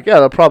stuff, I'm like, yeah,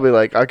 they'll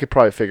probably, I could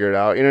probably figure it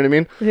out. You know what I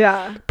mean?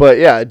 Yeah. But,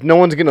 yeah, no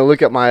one's going to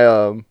look at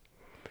my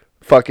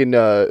fucking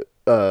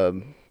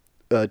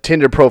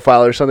Tinder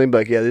profile or something, but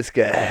like, yeah, this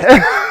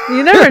guy.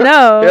 You never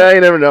know. Yeah,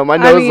 you never know. My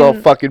nose is all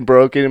fucking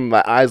broken and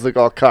my eyes look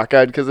all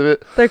cockeyed because of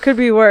it. There could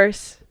be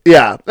worse.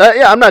 Yeah,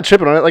 I'm not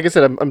tripping on it. Like I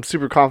said, I'm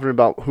super confident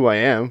about who I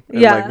am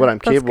and like what I'm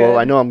capable of.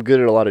 I know I'm good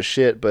at a lot of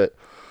shit, but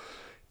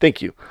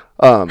thank you.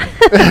 I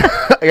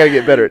gotta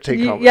get better at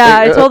taking compliments. Yeah,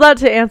 I told that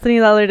to Anthony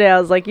the other day. I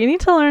was like, you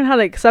need to learn how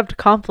to accept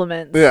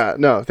compliments. Yeah,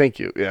 no, thank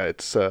you. Yeah,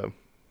 it's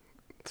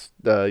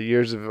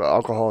years of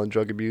alcohol and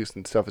drug abuse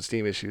and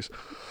self-esteem issues.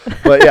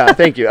 But yeah,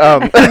 thank you.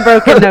 And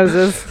broken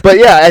noses. But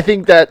yeah, I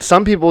think that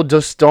some people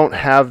just don't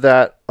have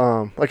that.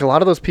 Like a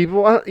lot of those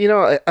people, I'm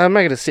not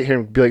gonna sit here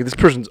and be like, this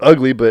person's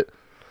ugly, but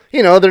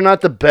they're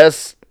not the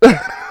best.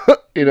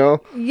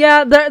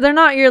 Yeah, they're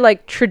not your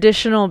like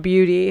traditional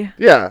beauty.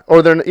 Yeah,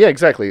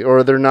 exactly.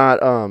 Or they're not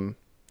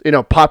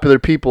popular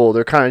people.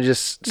 They're kind of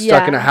just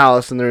stuck in a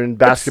house and they're in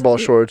basketball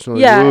shorts.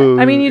 And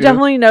I mean, you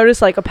definitely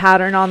notice like a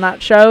pattern on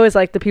that show is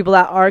like the people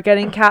that are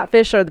getting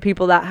catfish are the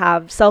people that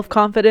have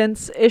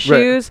self-confidence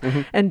issues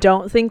and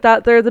don't think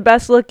that they're the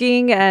best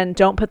looking and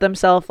don't put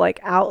themselves like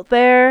out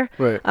there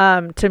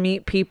to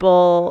meet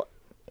people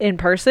in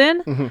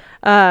person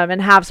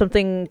and have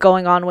something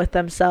going on with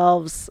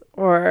themselves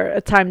or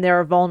a time they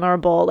were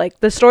vulnerable. Like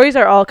the stories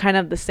are all kind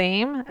of the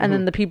same. And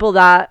then the people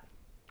that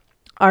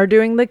are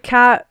doing the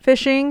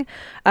catfishing,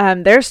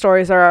 their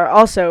stories are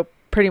also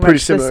pretty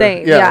much the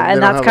same. Yeah,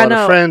 and that's kind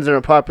of friends. They're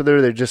not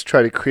popular. They just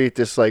try to create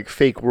this like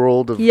fake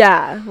world of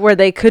where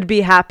they could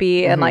be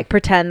happy and like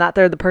pretend that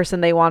they're the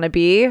person they want to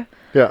be.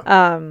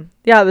 Yeah.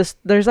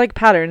 There's like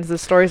patterns. The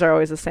stories are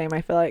always the same.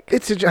 I feel like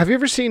have you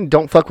ever seen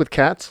Don't Fuck with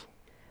Cats?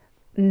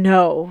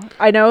 No,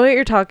 I know what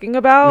you're talking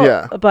about.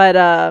 Yeah, but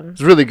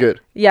it's really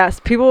good. Yes,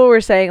 people were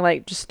saying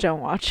like just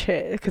don't watch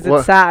it because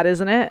it's sad,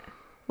 isn't it?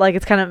 Like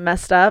it's kind of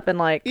messed up and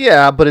like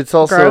but it's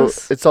also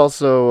gross. It's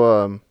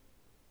also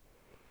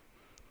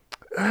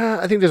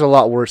I think there's a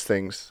lot worse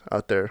things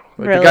out there.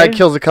 Like really? The guy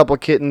kills a couple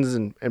kittens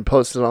and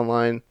posts it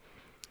online,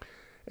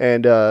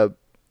 and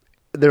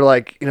they're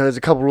like, there's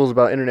a couple rules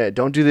about internet.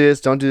 Don't do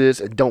this,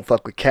 and don't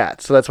fuck with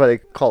cats. So that's why they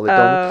call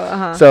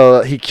it.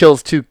 So he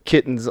kills 2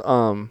 kittens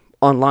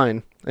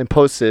online and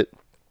posts it,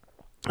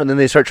 and then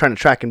they start trying to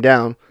track him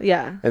down.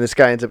 Yeah. And this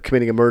guy ends up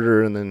committing a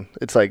murder, and then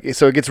it's like,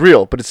 so it gets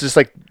real. But it's just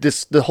like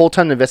this, the whole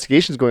time the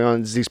investigation's going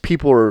on, is these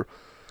people are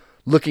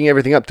looking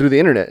everything up through the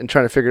internet and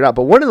trying to figure it out.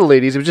 But one of the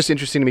ladies, it was just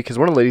interesting to me because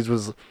one of the ladies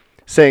was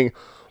saying,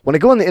 when I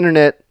go on the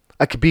internet,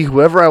 I could be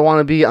whoever I want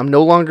to be. I'm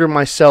no longer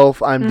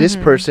myself. I'm this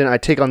person. I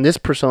take on this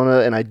persona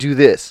and I do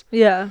this.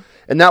 Yeah.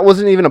 And that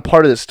wasn't even a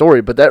part of the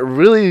story, but that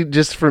really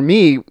just for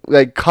me,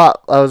 like I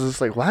was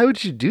just like, why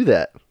would you do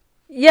that?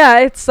 Yeah,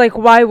 it's like,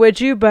 why would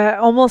you? But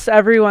almost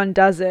everyone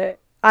does it.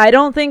 I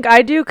don't think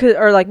I do,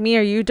 or like me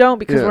or you don't,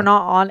 because Yeah. we're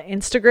not on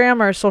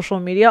Instagram or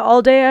social media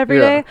all day, every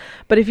Yeah. day.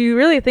 But if you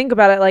really think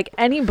about it, like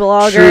any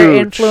blogger, True,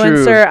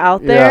 influencer true.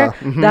 out there,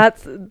 Yeah. Mhm.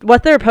 that's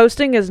what they're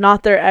posting is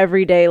not their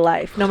everyday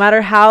life, no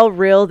matter how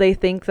real they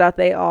think that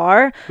they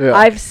are. Yeah.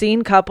 I've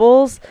seen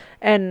couples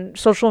and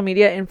social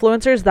media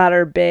influencers that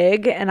are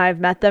big, and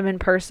I've met them in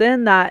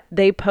person, that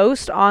they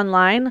post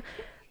online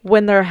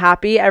when they're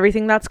happy,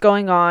 everything that's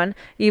going on.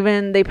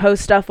 Even they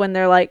post stuff when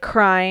they're like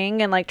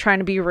crying and like trying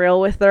to be real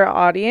with their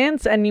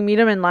audience, and you meet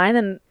them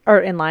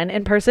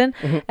in person,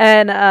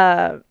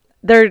 and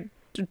they're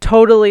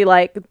totally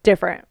like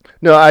different.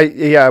 No,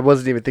 I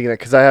wasn't even thinking that,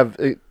 because I have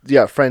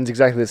friends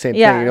exactly the same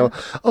Yeah. thing. You know,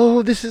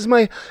 oh, this is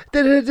my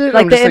da-da-da-da. Like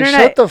I'm the just like,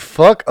 internet- shut the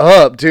fuck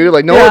up, dude.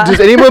 Like, no Yeah. one, does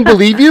anyone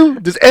believe you?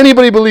 Does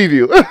anybody believe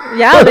you?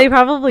 Yeah, they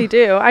probably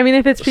do. I mean,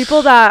 if it's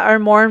people that are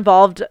more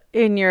involved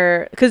in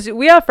your, because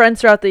we have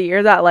friends throughout the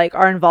year that like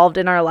are involved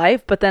in our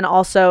life, but then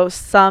also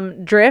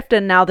some drift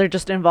and now they're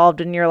just involved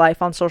in your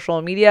life on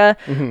social media.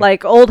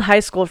 Like old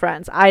high school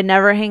friends, I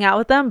never hang out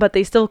with them, but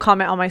they still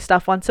comment on my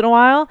stuff once in a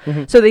while.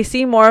 So they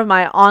see more of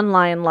my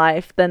online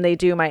life than they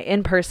do my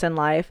in-person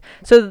life.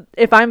 So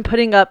if I'm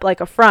putting up like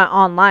a front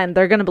online,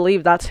 they're gonna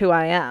believe that's who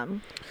I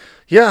am.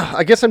 Yeah,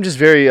 I guess I'm just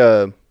very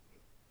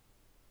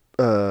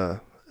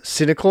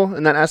cynical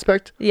in that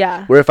aspect.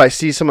 Yeah. Where if I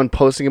see someone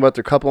posting about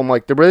their couple, I'm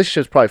like, the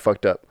relationship's probably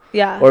fucked up.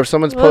 Yeah. Or if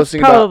someone's Well, it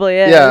posting about probably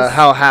is.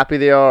 how happy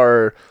they are,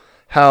 or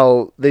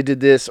how they did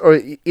this, or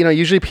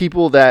usually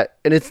people that,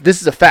 and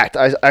this is a fact.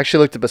 I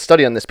actually looked up a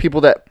study on this.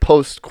 People that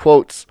post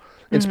quotes,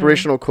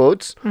 inspirational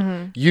quotes,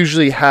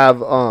 usually have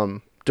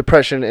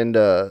depression and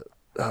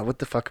what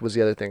the fuck was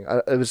the other thing?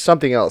 It was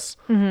something else.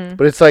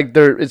 But it's like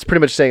it's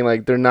pretty much saying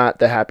like they're not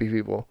the happy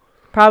people.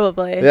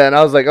 Probably. Yeah, and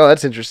I was like, oh,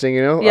 that's interesting,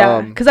 you know?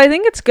 Yeah, because I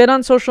think it's good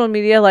on social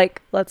media,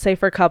 like, let's say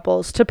for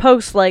couples, to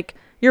post, like,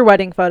 your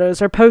wedding photos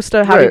or post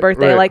a happy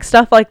birthday, right. like,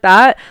 stuff like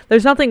that.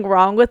 There's nothing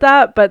wrong with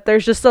that, but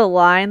there's just a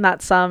line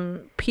that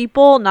some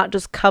people, not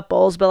just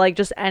couples, but, like,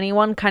 just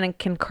anyone kind of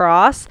can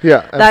cross.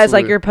 Yeah, That is,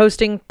 like, absolutely. you're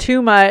posting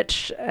too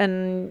much,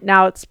 and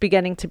now it's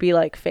beginning to be,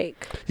 like,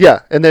 fake. Yeah,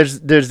 and there's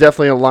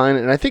definitely a line,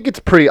 and I think it's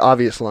a pretty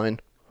obvious line.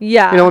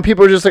 Yeah. You know, when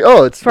people are just like,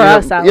 oh, it's For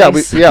us, at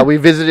least. we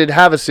visited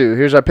Havasu.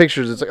 Here's our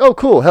pictures. It's like, oh,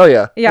 cool, hell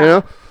yeah. Yeah. You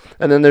know,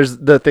 and then there's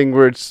the thing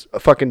where it's a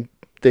fucking,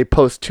 they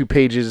post 2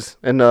 pages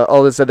and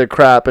all this other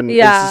crap, and it's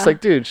Yeah. just like,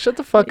 dude, shut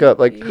the fuck up.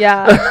 Like,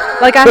 Yeah.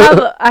 Like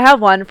I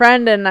have one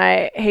friend, and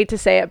I hate to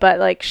say it, but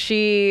like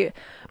she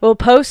will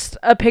post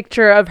a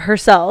picture of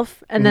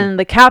herself, and then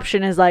the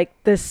caption is like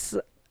this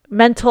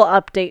mental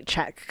update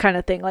check kind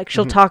of thing. Like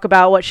she'll talk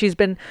about what she's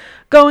been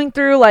going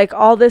through, like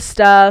all this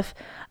stuff.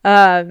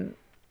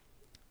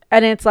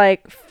 And it's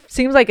like,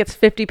 seems like it's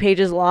 50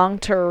 pages long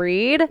to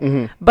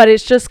read, but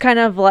it's just kind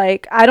of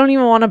like, I don't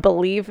even want to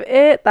believe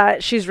it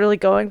that she's really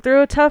going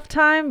through a tough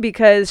time,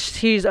 because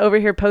she's over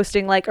here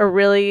posting like a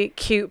really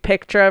cute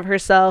picture of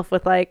herself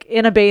with like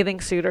in a bathing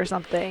suit or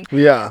something.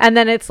 yeah. And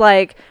then it's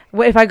like,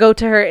 if I go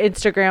to her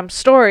Instagram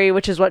story,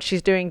 which is what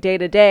she's doing day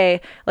to day,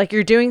 like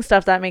you're doing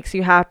stuff that makes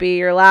you happy,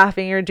 you're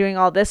laughing, you're doing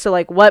all this. So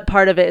like, what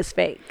part of it is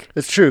fake?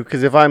 It's true,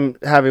 because if I'm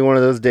having one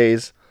of those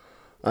days,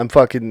 I'm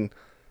fucking,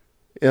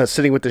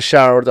 sitting with the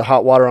shower with the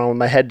hot water on with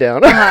my head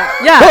down.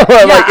 Yeah.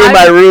 Or, like in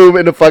my I- room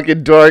in the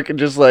fucking dark and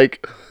just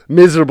like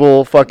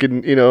miserable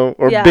fucking,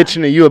 or Yeah.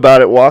 bitching to you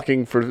about it,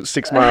 walking for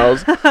 6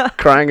 miles,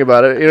 crying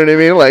about it. You know what I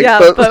mean? Like,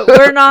 Yeah, but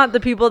we're not the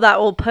people that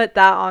will put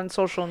that on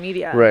social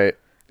media. right.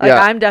 Like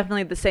yeah. I'm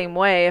definitely the same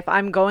way. If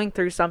I'm going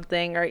through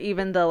something, or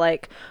even the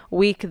like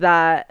week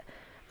that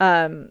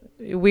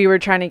we were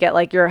trying to get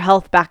like your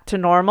health back to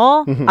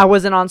normal, I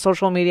wasn't on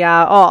social media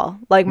at all.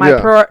 Like my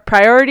Yeah.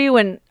 priority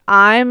when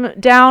I'm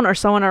down or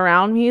someone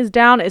around me is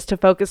down is to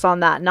focus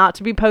on that, not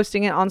to be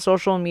posting it on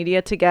social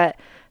media to get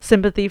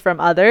sympathy from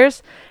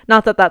others.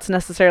 Not that that's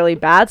necessarily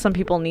bad. Some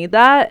people need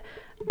that,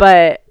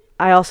 but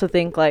I also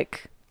think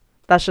like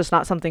that's just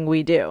not something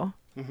we do.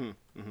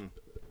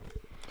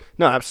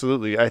 No,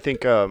 absolutely. I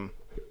think. Sorry.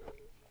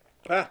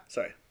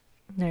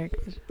 There you go.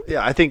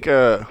 Yeah, I think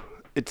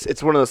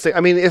it's one of those things.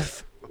 I mean,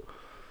 if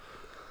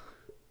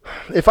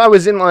I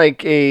was in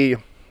like a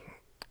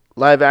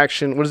live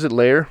action, what is it,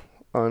 Lair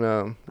on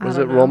what is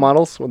it, don't know. Role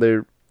Models, when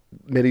they're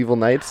medieval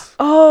knights?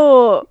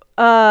 Oh,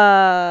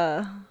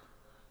 yeah,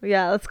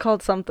 that's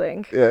called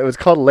something. Yeah, it was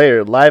called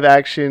Lair, live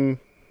action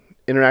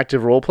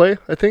interactive role play,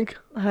 I think.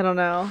 I don't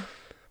know.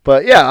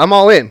 But yeah, I'm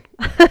all in.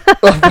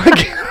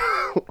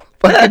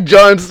 Fucking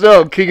Jon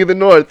Snow, King of the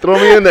North, throw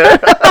me in there.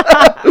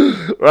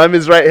 Or I'm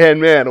his right hand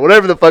man,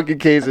 whatever the fucking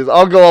case is.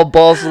 I'll go all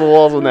balls to the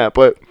walls on that.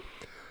 But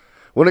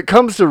when it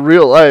comes to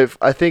real life,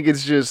 I think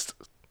it's just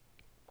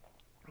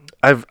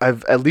I've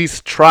at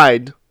least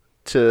tried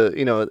to,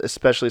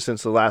 especially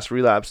since the last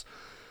relapse,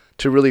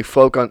 to really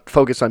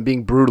focus on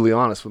being brutally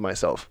honest with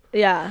myself.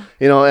 Yeah.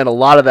 And a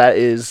lot of that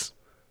is,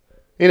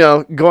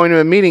 going to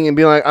a meeting and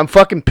being like, I'm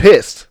fucking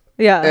pissed.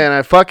 Yeah. And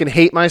I fucking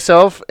hate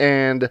myself,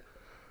 and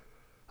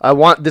I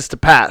want this to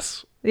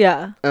pass.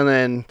 Yeah. And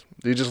then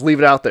you just leave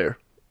it out there,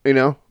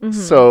 Mm-hmm.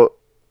 So,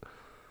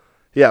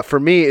 yeah,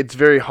 for me, it's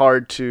very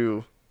hard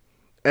to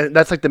And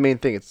that's like the main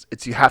thing.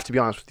 It's you have to be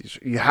honest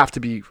with you. You have to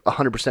be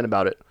 100%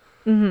 about it.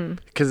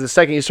 Because the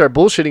second you start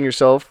bullshitting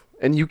yourself,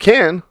 and you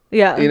can,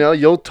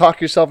 you'll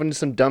talk yourself into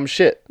some dumb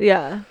shit.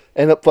 Yeah.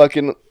 End up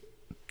fucking,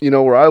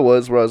 where I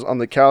was on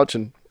the couch,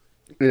 and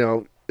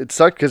it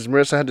sucked because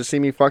Marissa had to see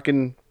me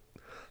fucking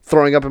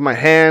throwing up in my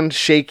hand,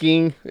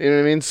 shaking, you know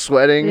what I mean,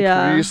 sweating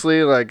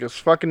profusely. Like, it's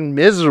fucking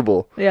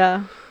miserable.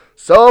 Yeah.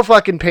 So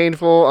fucking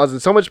painful. I was in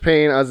so much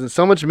pain. I was in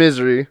so much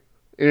misery.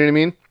 You know what I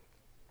mean?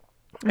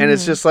 And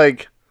it's just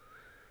like,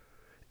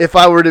 if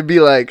I were to be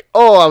like,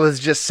 oh, I was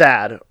just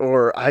sad,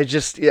 or I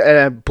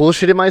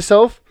bullshitted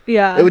myself,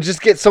 it would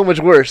just get so much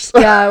worse.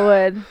 Yeah,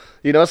 it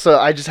would. So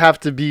I just have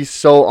to be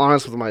so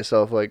honest with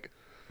myself. Like,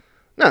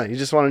 no, you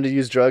just wanted to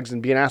use drugs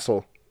and be an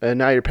asshole, and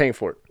now you're paying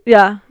for it.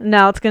 Yeah.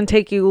 Now it's going to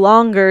take you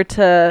longer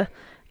to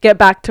get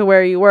back to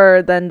where you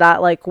were than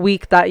that, like,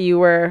 week that you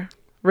were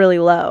really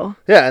low.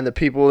 Yeah, and the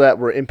people that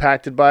were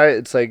impacted by it,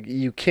 it's like,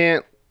 you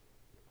can't,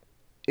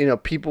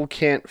 people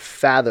can't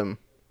fathom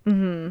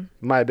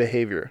my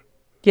behavior.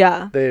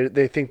 Yeah.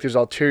 They think there's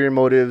ulterior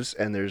motives,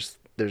 and there's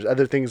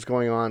other things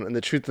going on, and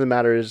the truth of the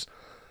matter is,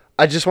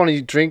 I just want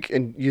to drink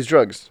and use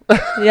drugs.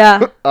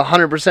 Yeah.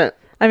 100%.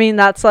 I mean,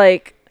 that's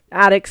like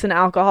addicts and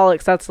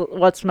alcoholics. That's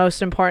what's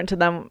most important to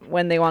them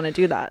when they want to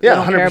do that. Yeah,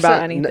 they don't 100%. care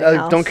about anything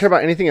else. Don't care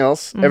about anything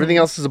else. Everything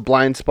else is a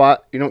blind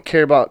spot. You don't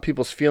care about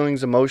people's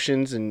feelings,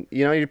 emotions, and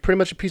you're pretty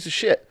much a piece of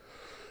shit.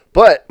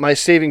 But my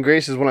saving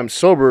grace is when I'm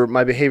sober,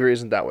 my behavior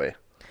isn't that way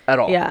at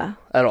all. Yeah.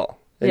 At all.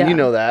 And you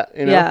know that.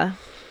 Yeah.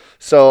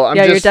 So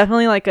you're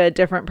definitely like a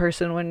different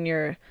person when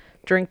you're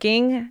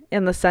drinking,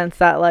 in the sense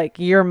that like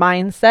your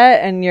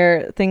mindset and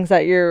your things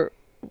that you're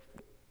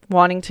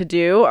wanting to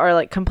do are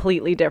like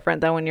completely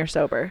different than when you're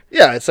sober.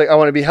 Yeah, it's like, I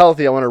want to be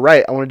healthy, I want to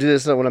write, I want to do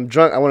this. When I'm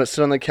drunk, I want to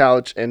sit on the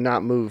couch and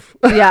not move.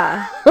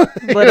 Yeah.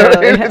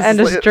 Literally. And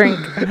just drink.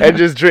 And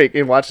just drink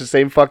and watch the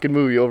same fucking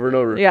movie over and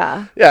over.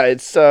 Yeah. Yeah,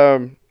 it's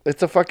a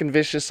fucking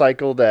vicious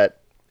cycle that,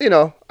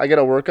 I got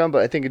to work on,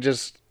 but I think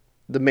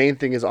the main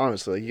thing is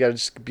honestly, you got to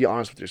just be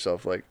honest with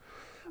yourself. Like,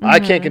 I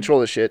can't control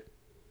this shit.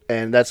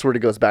 And that's where it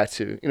goes back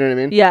to. You know what I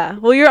mean? Yeah.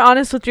 Well, you're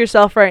honest with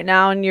yourself right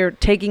now, and you're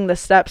taking the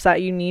steps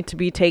that you need to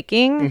be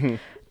taking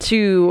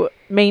to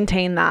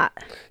maintain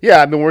that.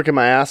 Yeah, I've been working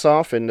my ass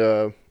off, and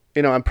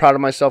I'm proud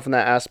of myself in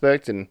that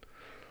aspect. And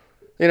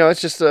it's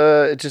just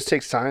it just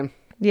takes time.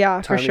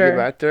 Yeah, for sure. To get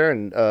back there,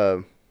 and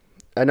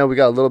I know we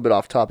got a little bit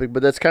off topic,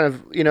 but that's kind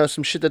of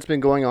some shit that's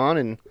been going on,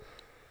 and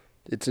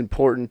it's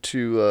important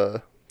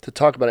to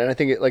talk about it. And I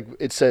think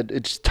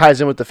it just ties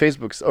in with the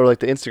Facebook or like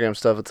the Instagram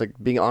stuff. It's like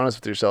being honest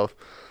with yourself.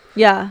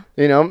 Yeah.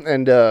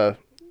 And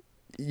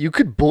you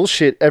could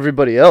bullshit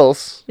everybody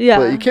else. Yeah.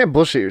 But you can't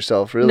bullshit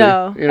yourself, really.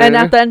 No. And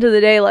at the end of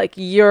the day, like,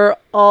 you're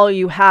all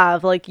you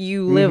have. Like,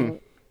 you live,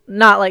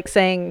 not like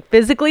saying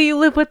physically you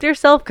live with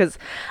yourself, because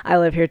I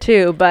live here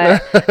too,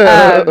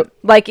 but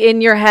like in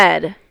your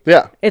head.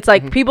 Yeah. It's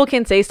like people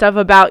can say stuff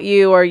about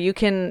you, or you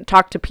can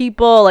talk to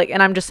people, like,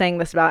 and I'm just saying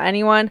this about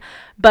anyone,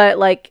 but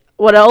like,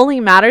 what only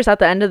matters at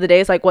the end of the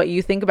day is like what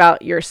you think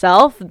about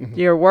yourself,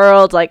 your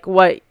world, like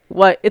what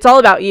it's all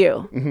about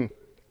you.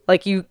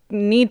 Like, you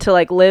need to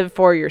like live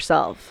for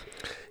yourself.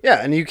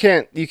 Yeah, and you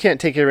can't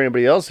take care of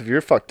anybody else if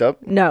you're fucked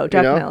up. No,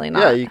 definitely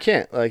not. Yeah, you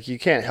can't. Like, you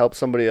can't help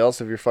somebody else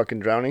if you're fucking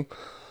drowning.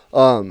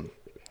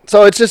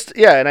 So it's just,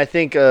 and I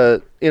think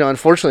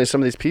unfortunately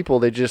some of these people,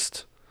 they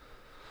just,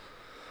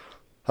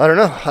 I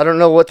don't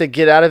know what they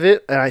get out of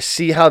it, and I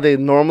see how they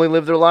normally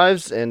live their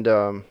lives, and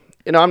who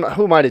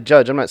am I to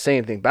judge? I'm not saying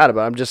anything bad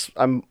about it.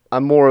 I'm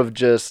more of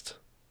just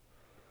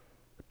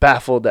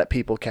baffled that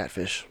people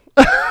catfish.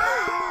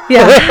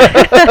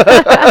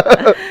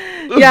 Yeah.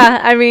 Yeah,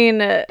 I mean,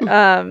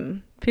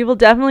 people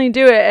definitely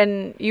do it,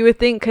 and you would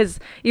think, because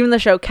even the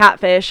show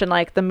Catfish and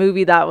like the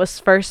movie that was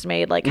first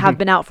made, like, have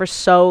been out for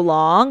so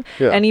long,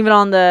 and even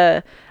on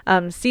the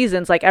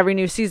seasons, like every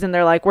new season,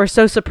 they're like, we're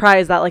so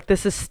surprised that like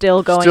this is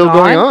still going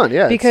on.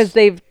 Yeah, because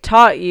they've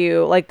taught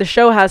you, like, the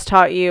show has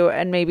taught you,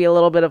 and maybe a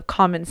little bit of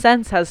common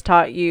sense has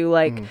taught you,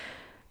 like,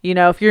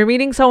 if you're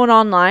meeting someone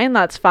online,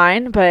 that's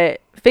fine,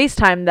 but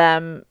FaceTime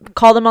them,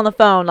 call them on the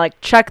phone,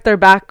 like, check their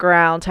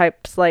background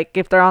types, like,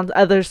 if they're on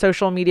other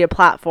social media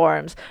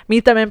platforms,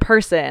 meet them in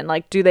person,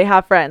 like, do they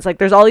have friends? Like,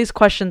 there's all these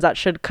questions that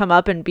should come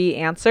up and be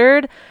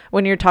answered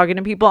when you're talking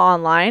to people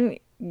online,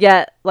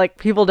 yet, like,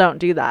 people don't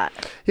do that.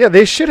 Yeah,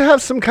 they should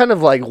have some kind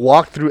of like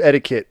walkthrough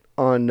etiquette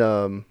on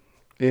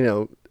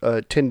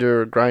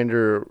Tinder,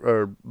 Grindr,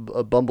 or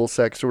Bumble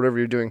Sex, or whatever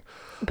you're doing.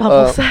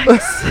 Bumble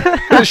Sex.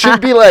 It should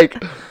be like,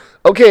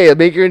 okay,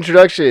 make your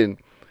introduction,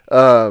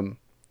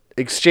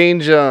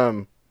 exchange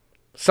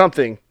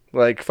something,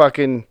 like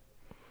fucking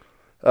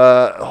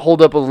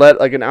hold up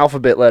like an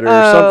alphabet letter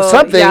or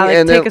something, yeah, like,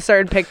 and take then, a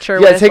certain picture.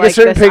 Yeah, with, take like, a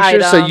certain this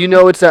picture so you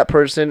know it's that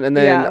person, and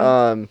then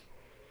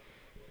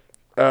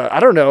I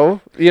don't know,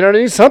 you know what I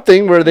mean?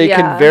 Something where they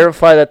can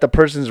verify that the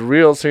person's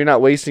real, so you're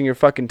not wasting your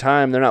fucking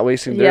time. They're not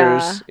wasting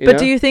theirs. But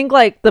do you think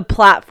like the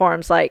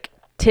platforms like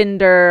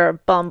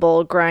Tinder,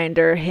 Bumble,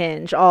 Grindr,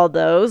 Hinge, all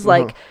those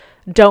like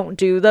don't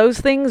do those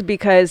things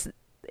because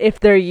if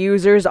their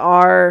users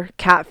are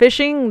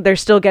catfishing, they're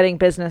still getting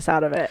business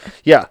out of it.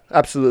 Yeah,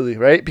 absolutely,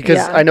 right? Because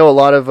Yeah. I know a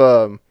lot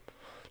of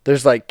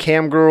there's like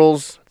cam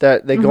girls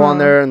that they go on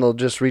there and they'll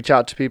just reach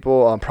out to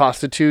people,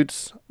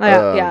 prostitutes.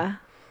 Yeah.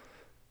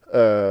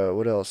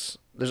 What else?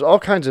 There's all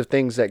kinds of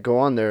things that go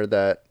on there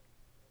that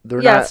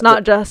they're Yeah, not. it's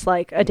not just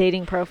like a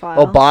dating profile.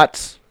 Oh,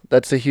 bots.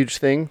 That's a huge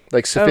thing.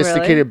 Like really?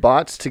 sophisticated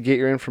bots to get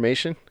your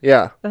information.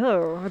 Yeah.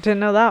 Oh, I didn't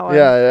know that one.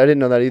 Yeah, I didn't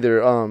know that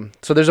either.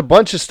 So there's a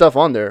bunch of stuff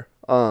on there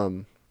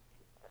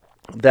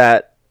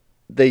that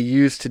they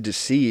use to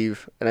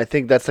deceive, and I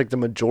think that's like the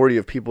majority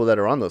of people that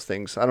are on those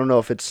things. I don't know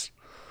if it's,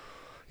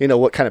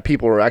 what kind of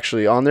people are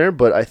actually on there,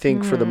 but I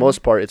think for the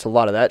most part, it's a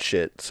lot of that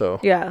shit. So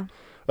Yeah.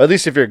 at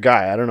least if you're a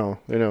guy, I don't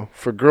know.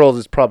 For girls,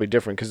 it's probably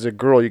different because a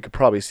girl, you could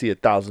probably see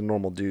 1,000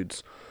 normal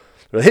dudes.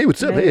 Like, hey,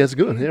 what's up? Hey, how's it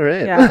going? All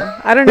right.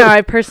 Yeah. I don't know.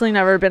 I've personally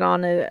never been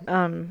on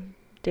a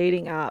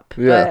dating app,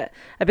 Yeah. but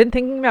I've been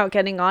thinking about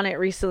getting on it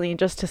recently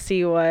just to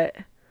see what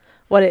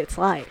it's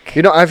like.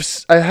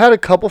 I had a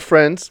couple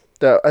friends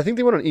that I think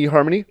they went on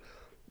eHarmony,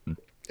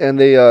 and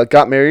they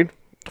got married,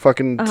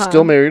 fucking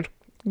still married,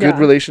 good Yeah.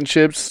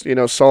 relationships,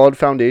 solid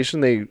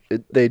foundation.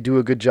 They do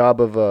a good job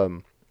of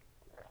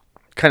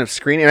kind of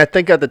screening. And I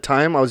think at the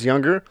time I was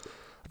younger,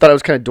 I thought I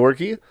was kind of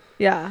dorky.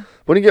 Yeah.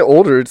 When you get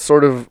older, it's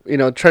sort of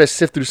try to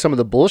sift through some of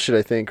the bullshit.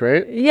 I think,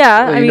 right?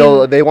 Yeah. And, I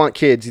mean, they want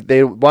kids,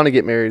 they want to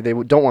get married, they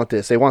don't want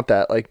this, they want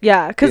that. Like,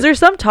 yeah, because there's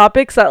some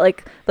topics that,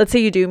 like, let's say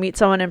you do meet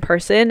someone in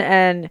person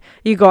and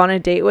you go on a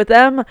date with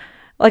them.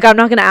 Like, I'm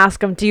not going to ask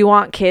them, do you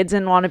want kids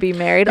and want to be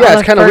married? yeah, on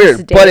it's the kind of first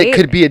weird, but it date?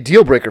 could be a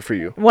deal breaker for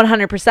you.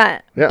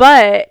 100%. Yeah.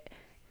 But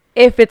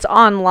if it's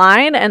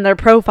online and their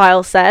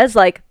profile says,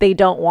 like, they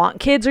don't want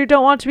kids or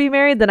don't want to be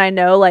married, then I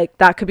know, like,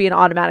 that could be an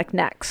automatic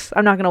next.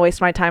 I'm not going to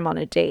waste my time on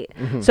a date.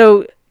 Mm-hmm.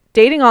 So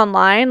dating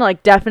online,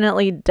 like,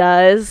 definitely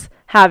does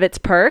have its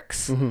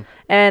perks. Mm-hmm.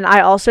 And I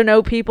also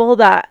know people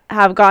that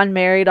have gotten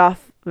married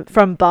off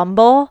from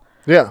Bumble.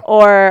 Yeah.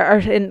 Or are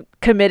in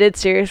committed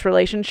serious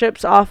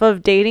relationships off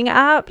of dating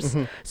apps.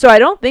 Mm-hmm. So I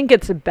don't think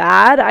it's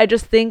bad. I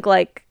just think,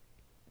 like,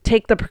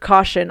 take the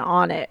precaution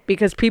on it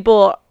because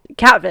people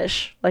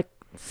catfish, like,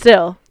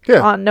 still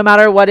on no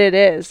matter what it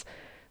is.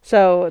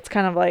 So it's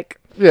kind of like,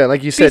 yeah,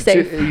 like you said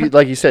safe.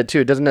 too,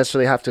 it doesn't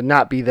necessarily have to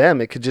not be them.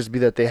 It could just be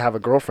that they have a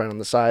girlfriend on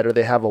the side, or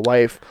they have a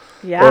wife,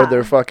 yeah, or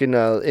they're fucking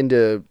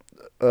into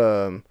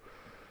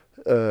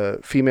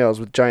females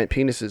with giant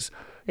penises.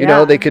 You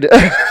know, they could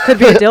could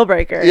be a deal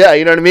breaker. Yeah,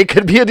 you know what I mean?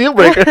 Could be a deal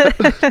breaker.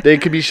 They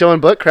could be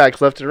showing butt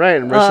cracks left and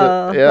right. And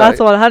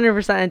that's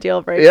 100% a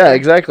deal breaker. Yeah,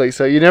 exactly.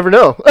 So you never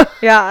know.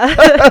 Yeah.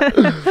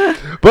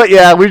 But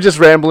yeah, we're just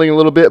rambling a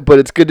little bit, but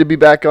it's good to be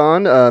back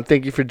on.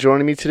 Thank you for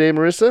joining me today,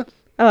 Marissa.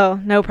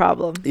 Oh, no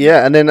problem.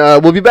 Yeah, and then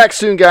we'll be back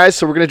soon, guys.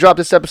 So we're going to drop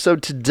this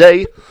episode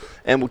today,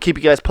 and we'll keep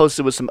you guys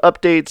posted with some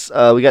updates.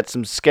 We got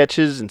some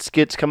sketches and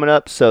skits coming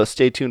up, so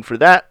stay tuned for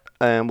that,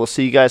 and we'll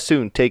see you guys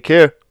soon. Take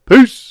care.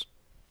 Peace.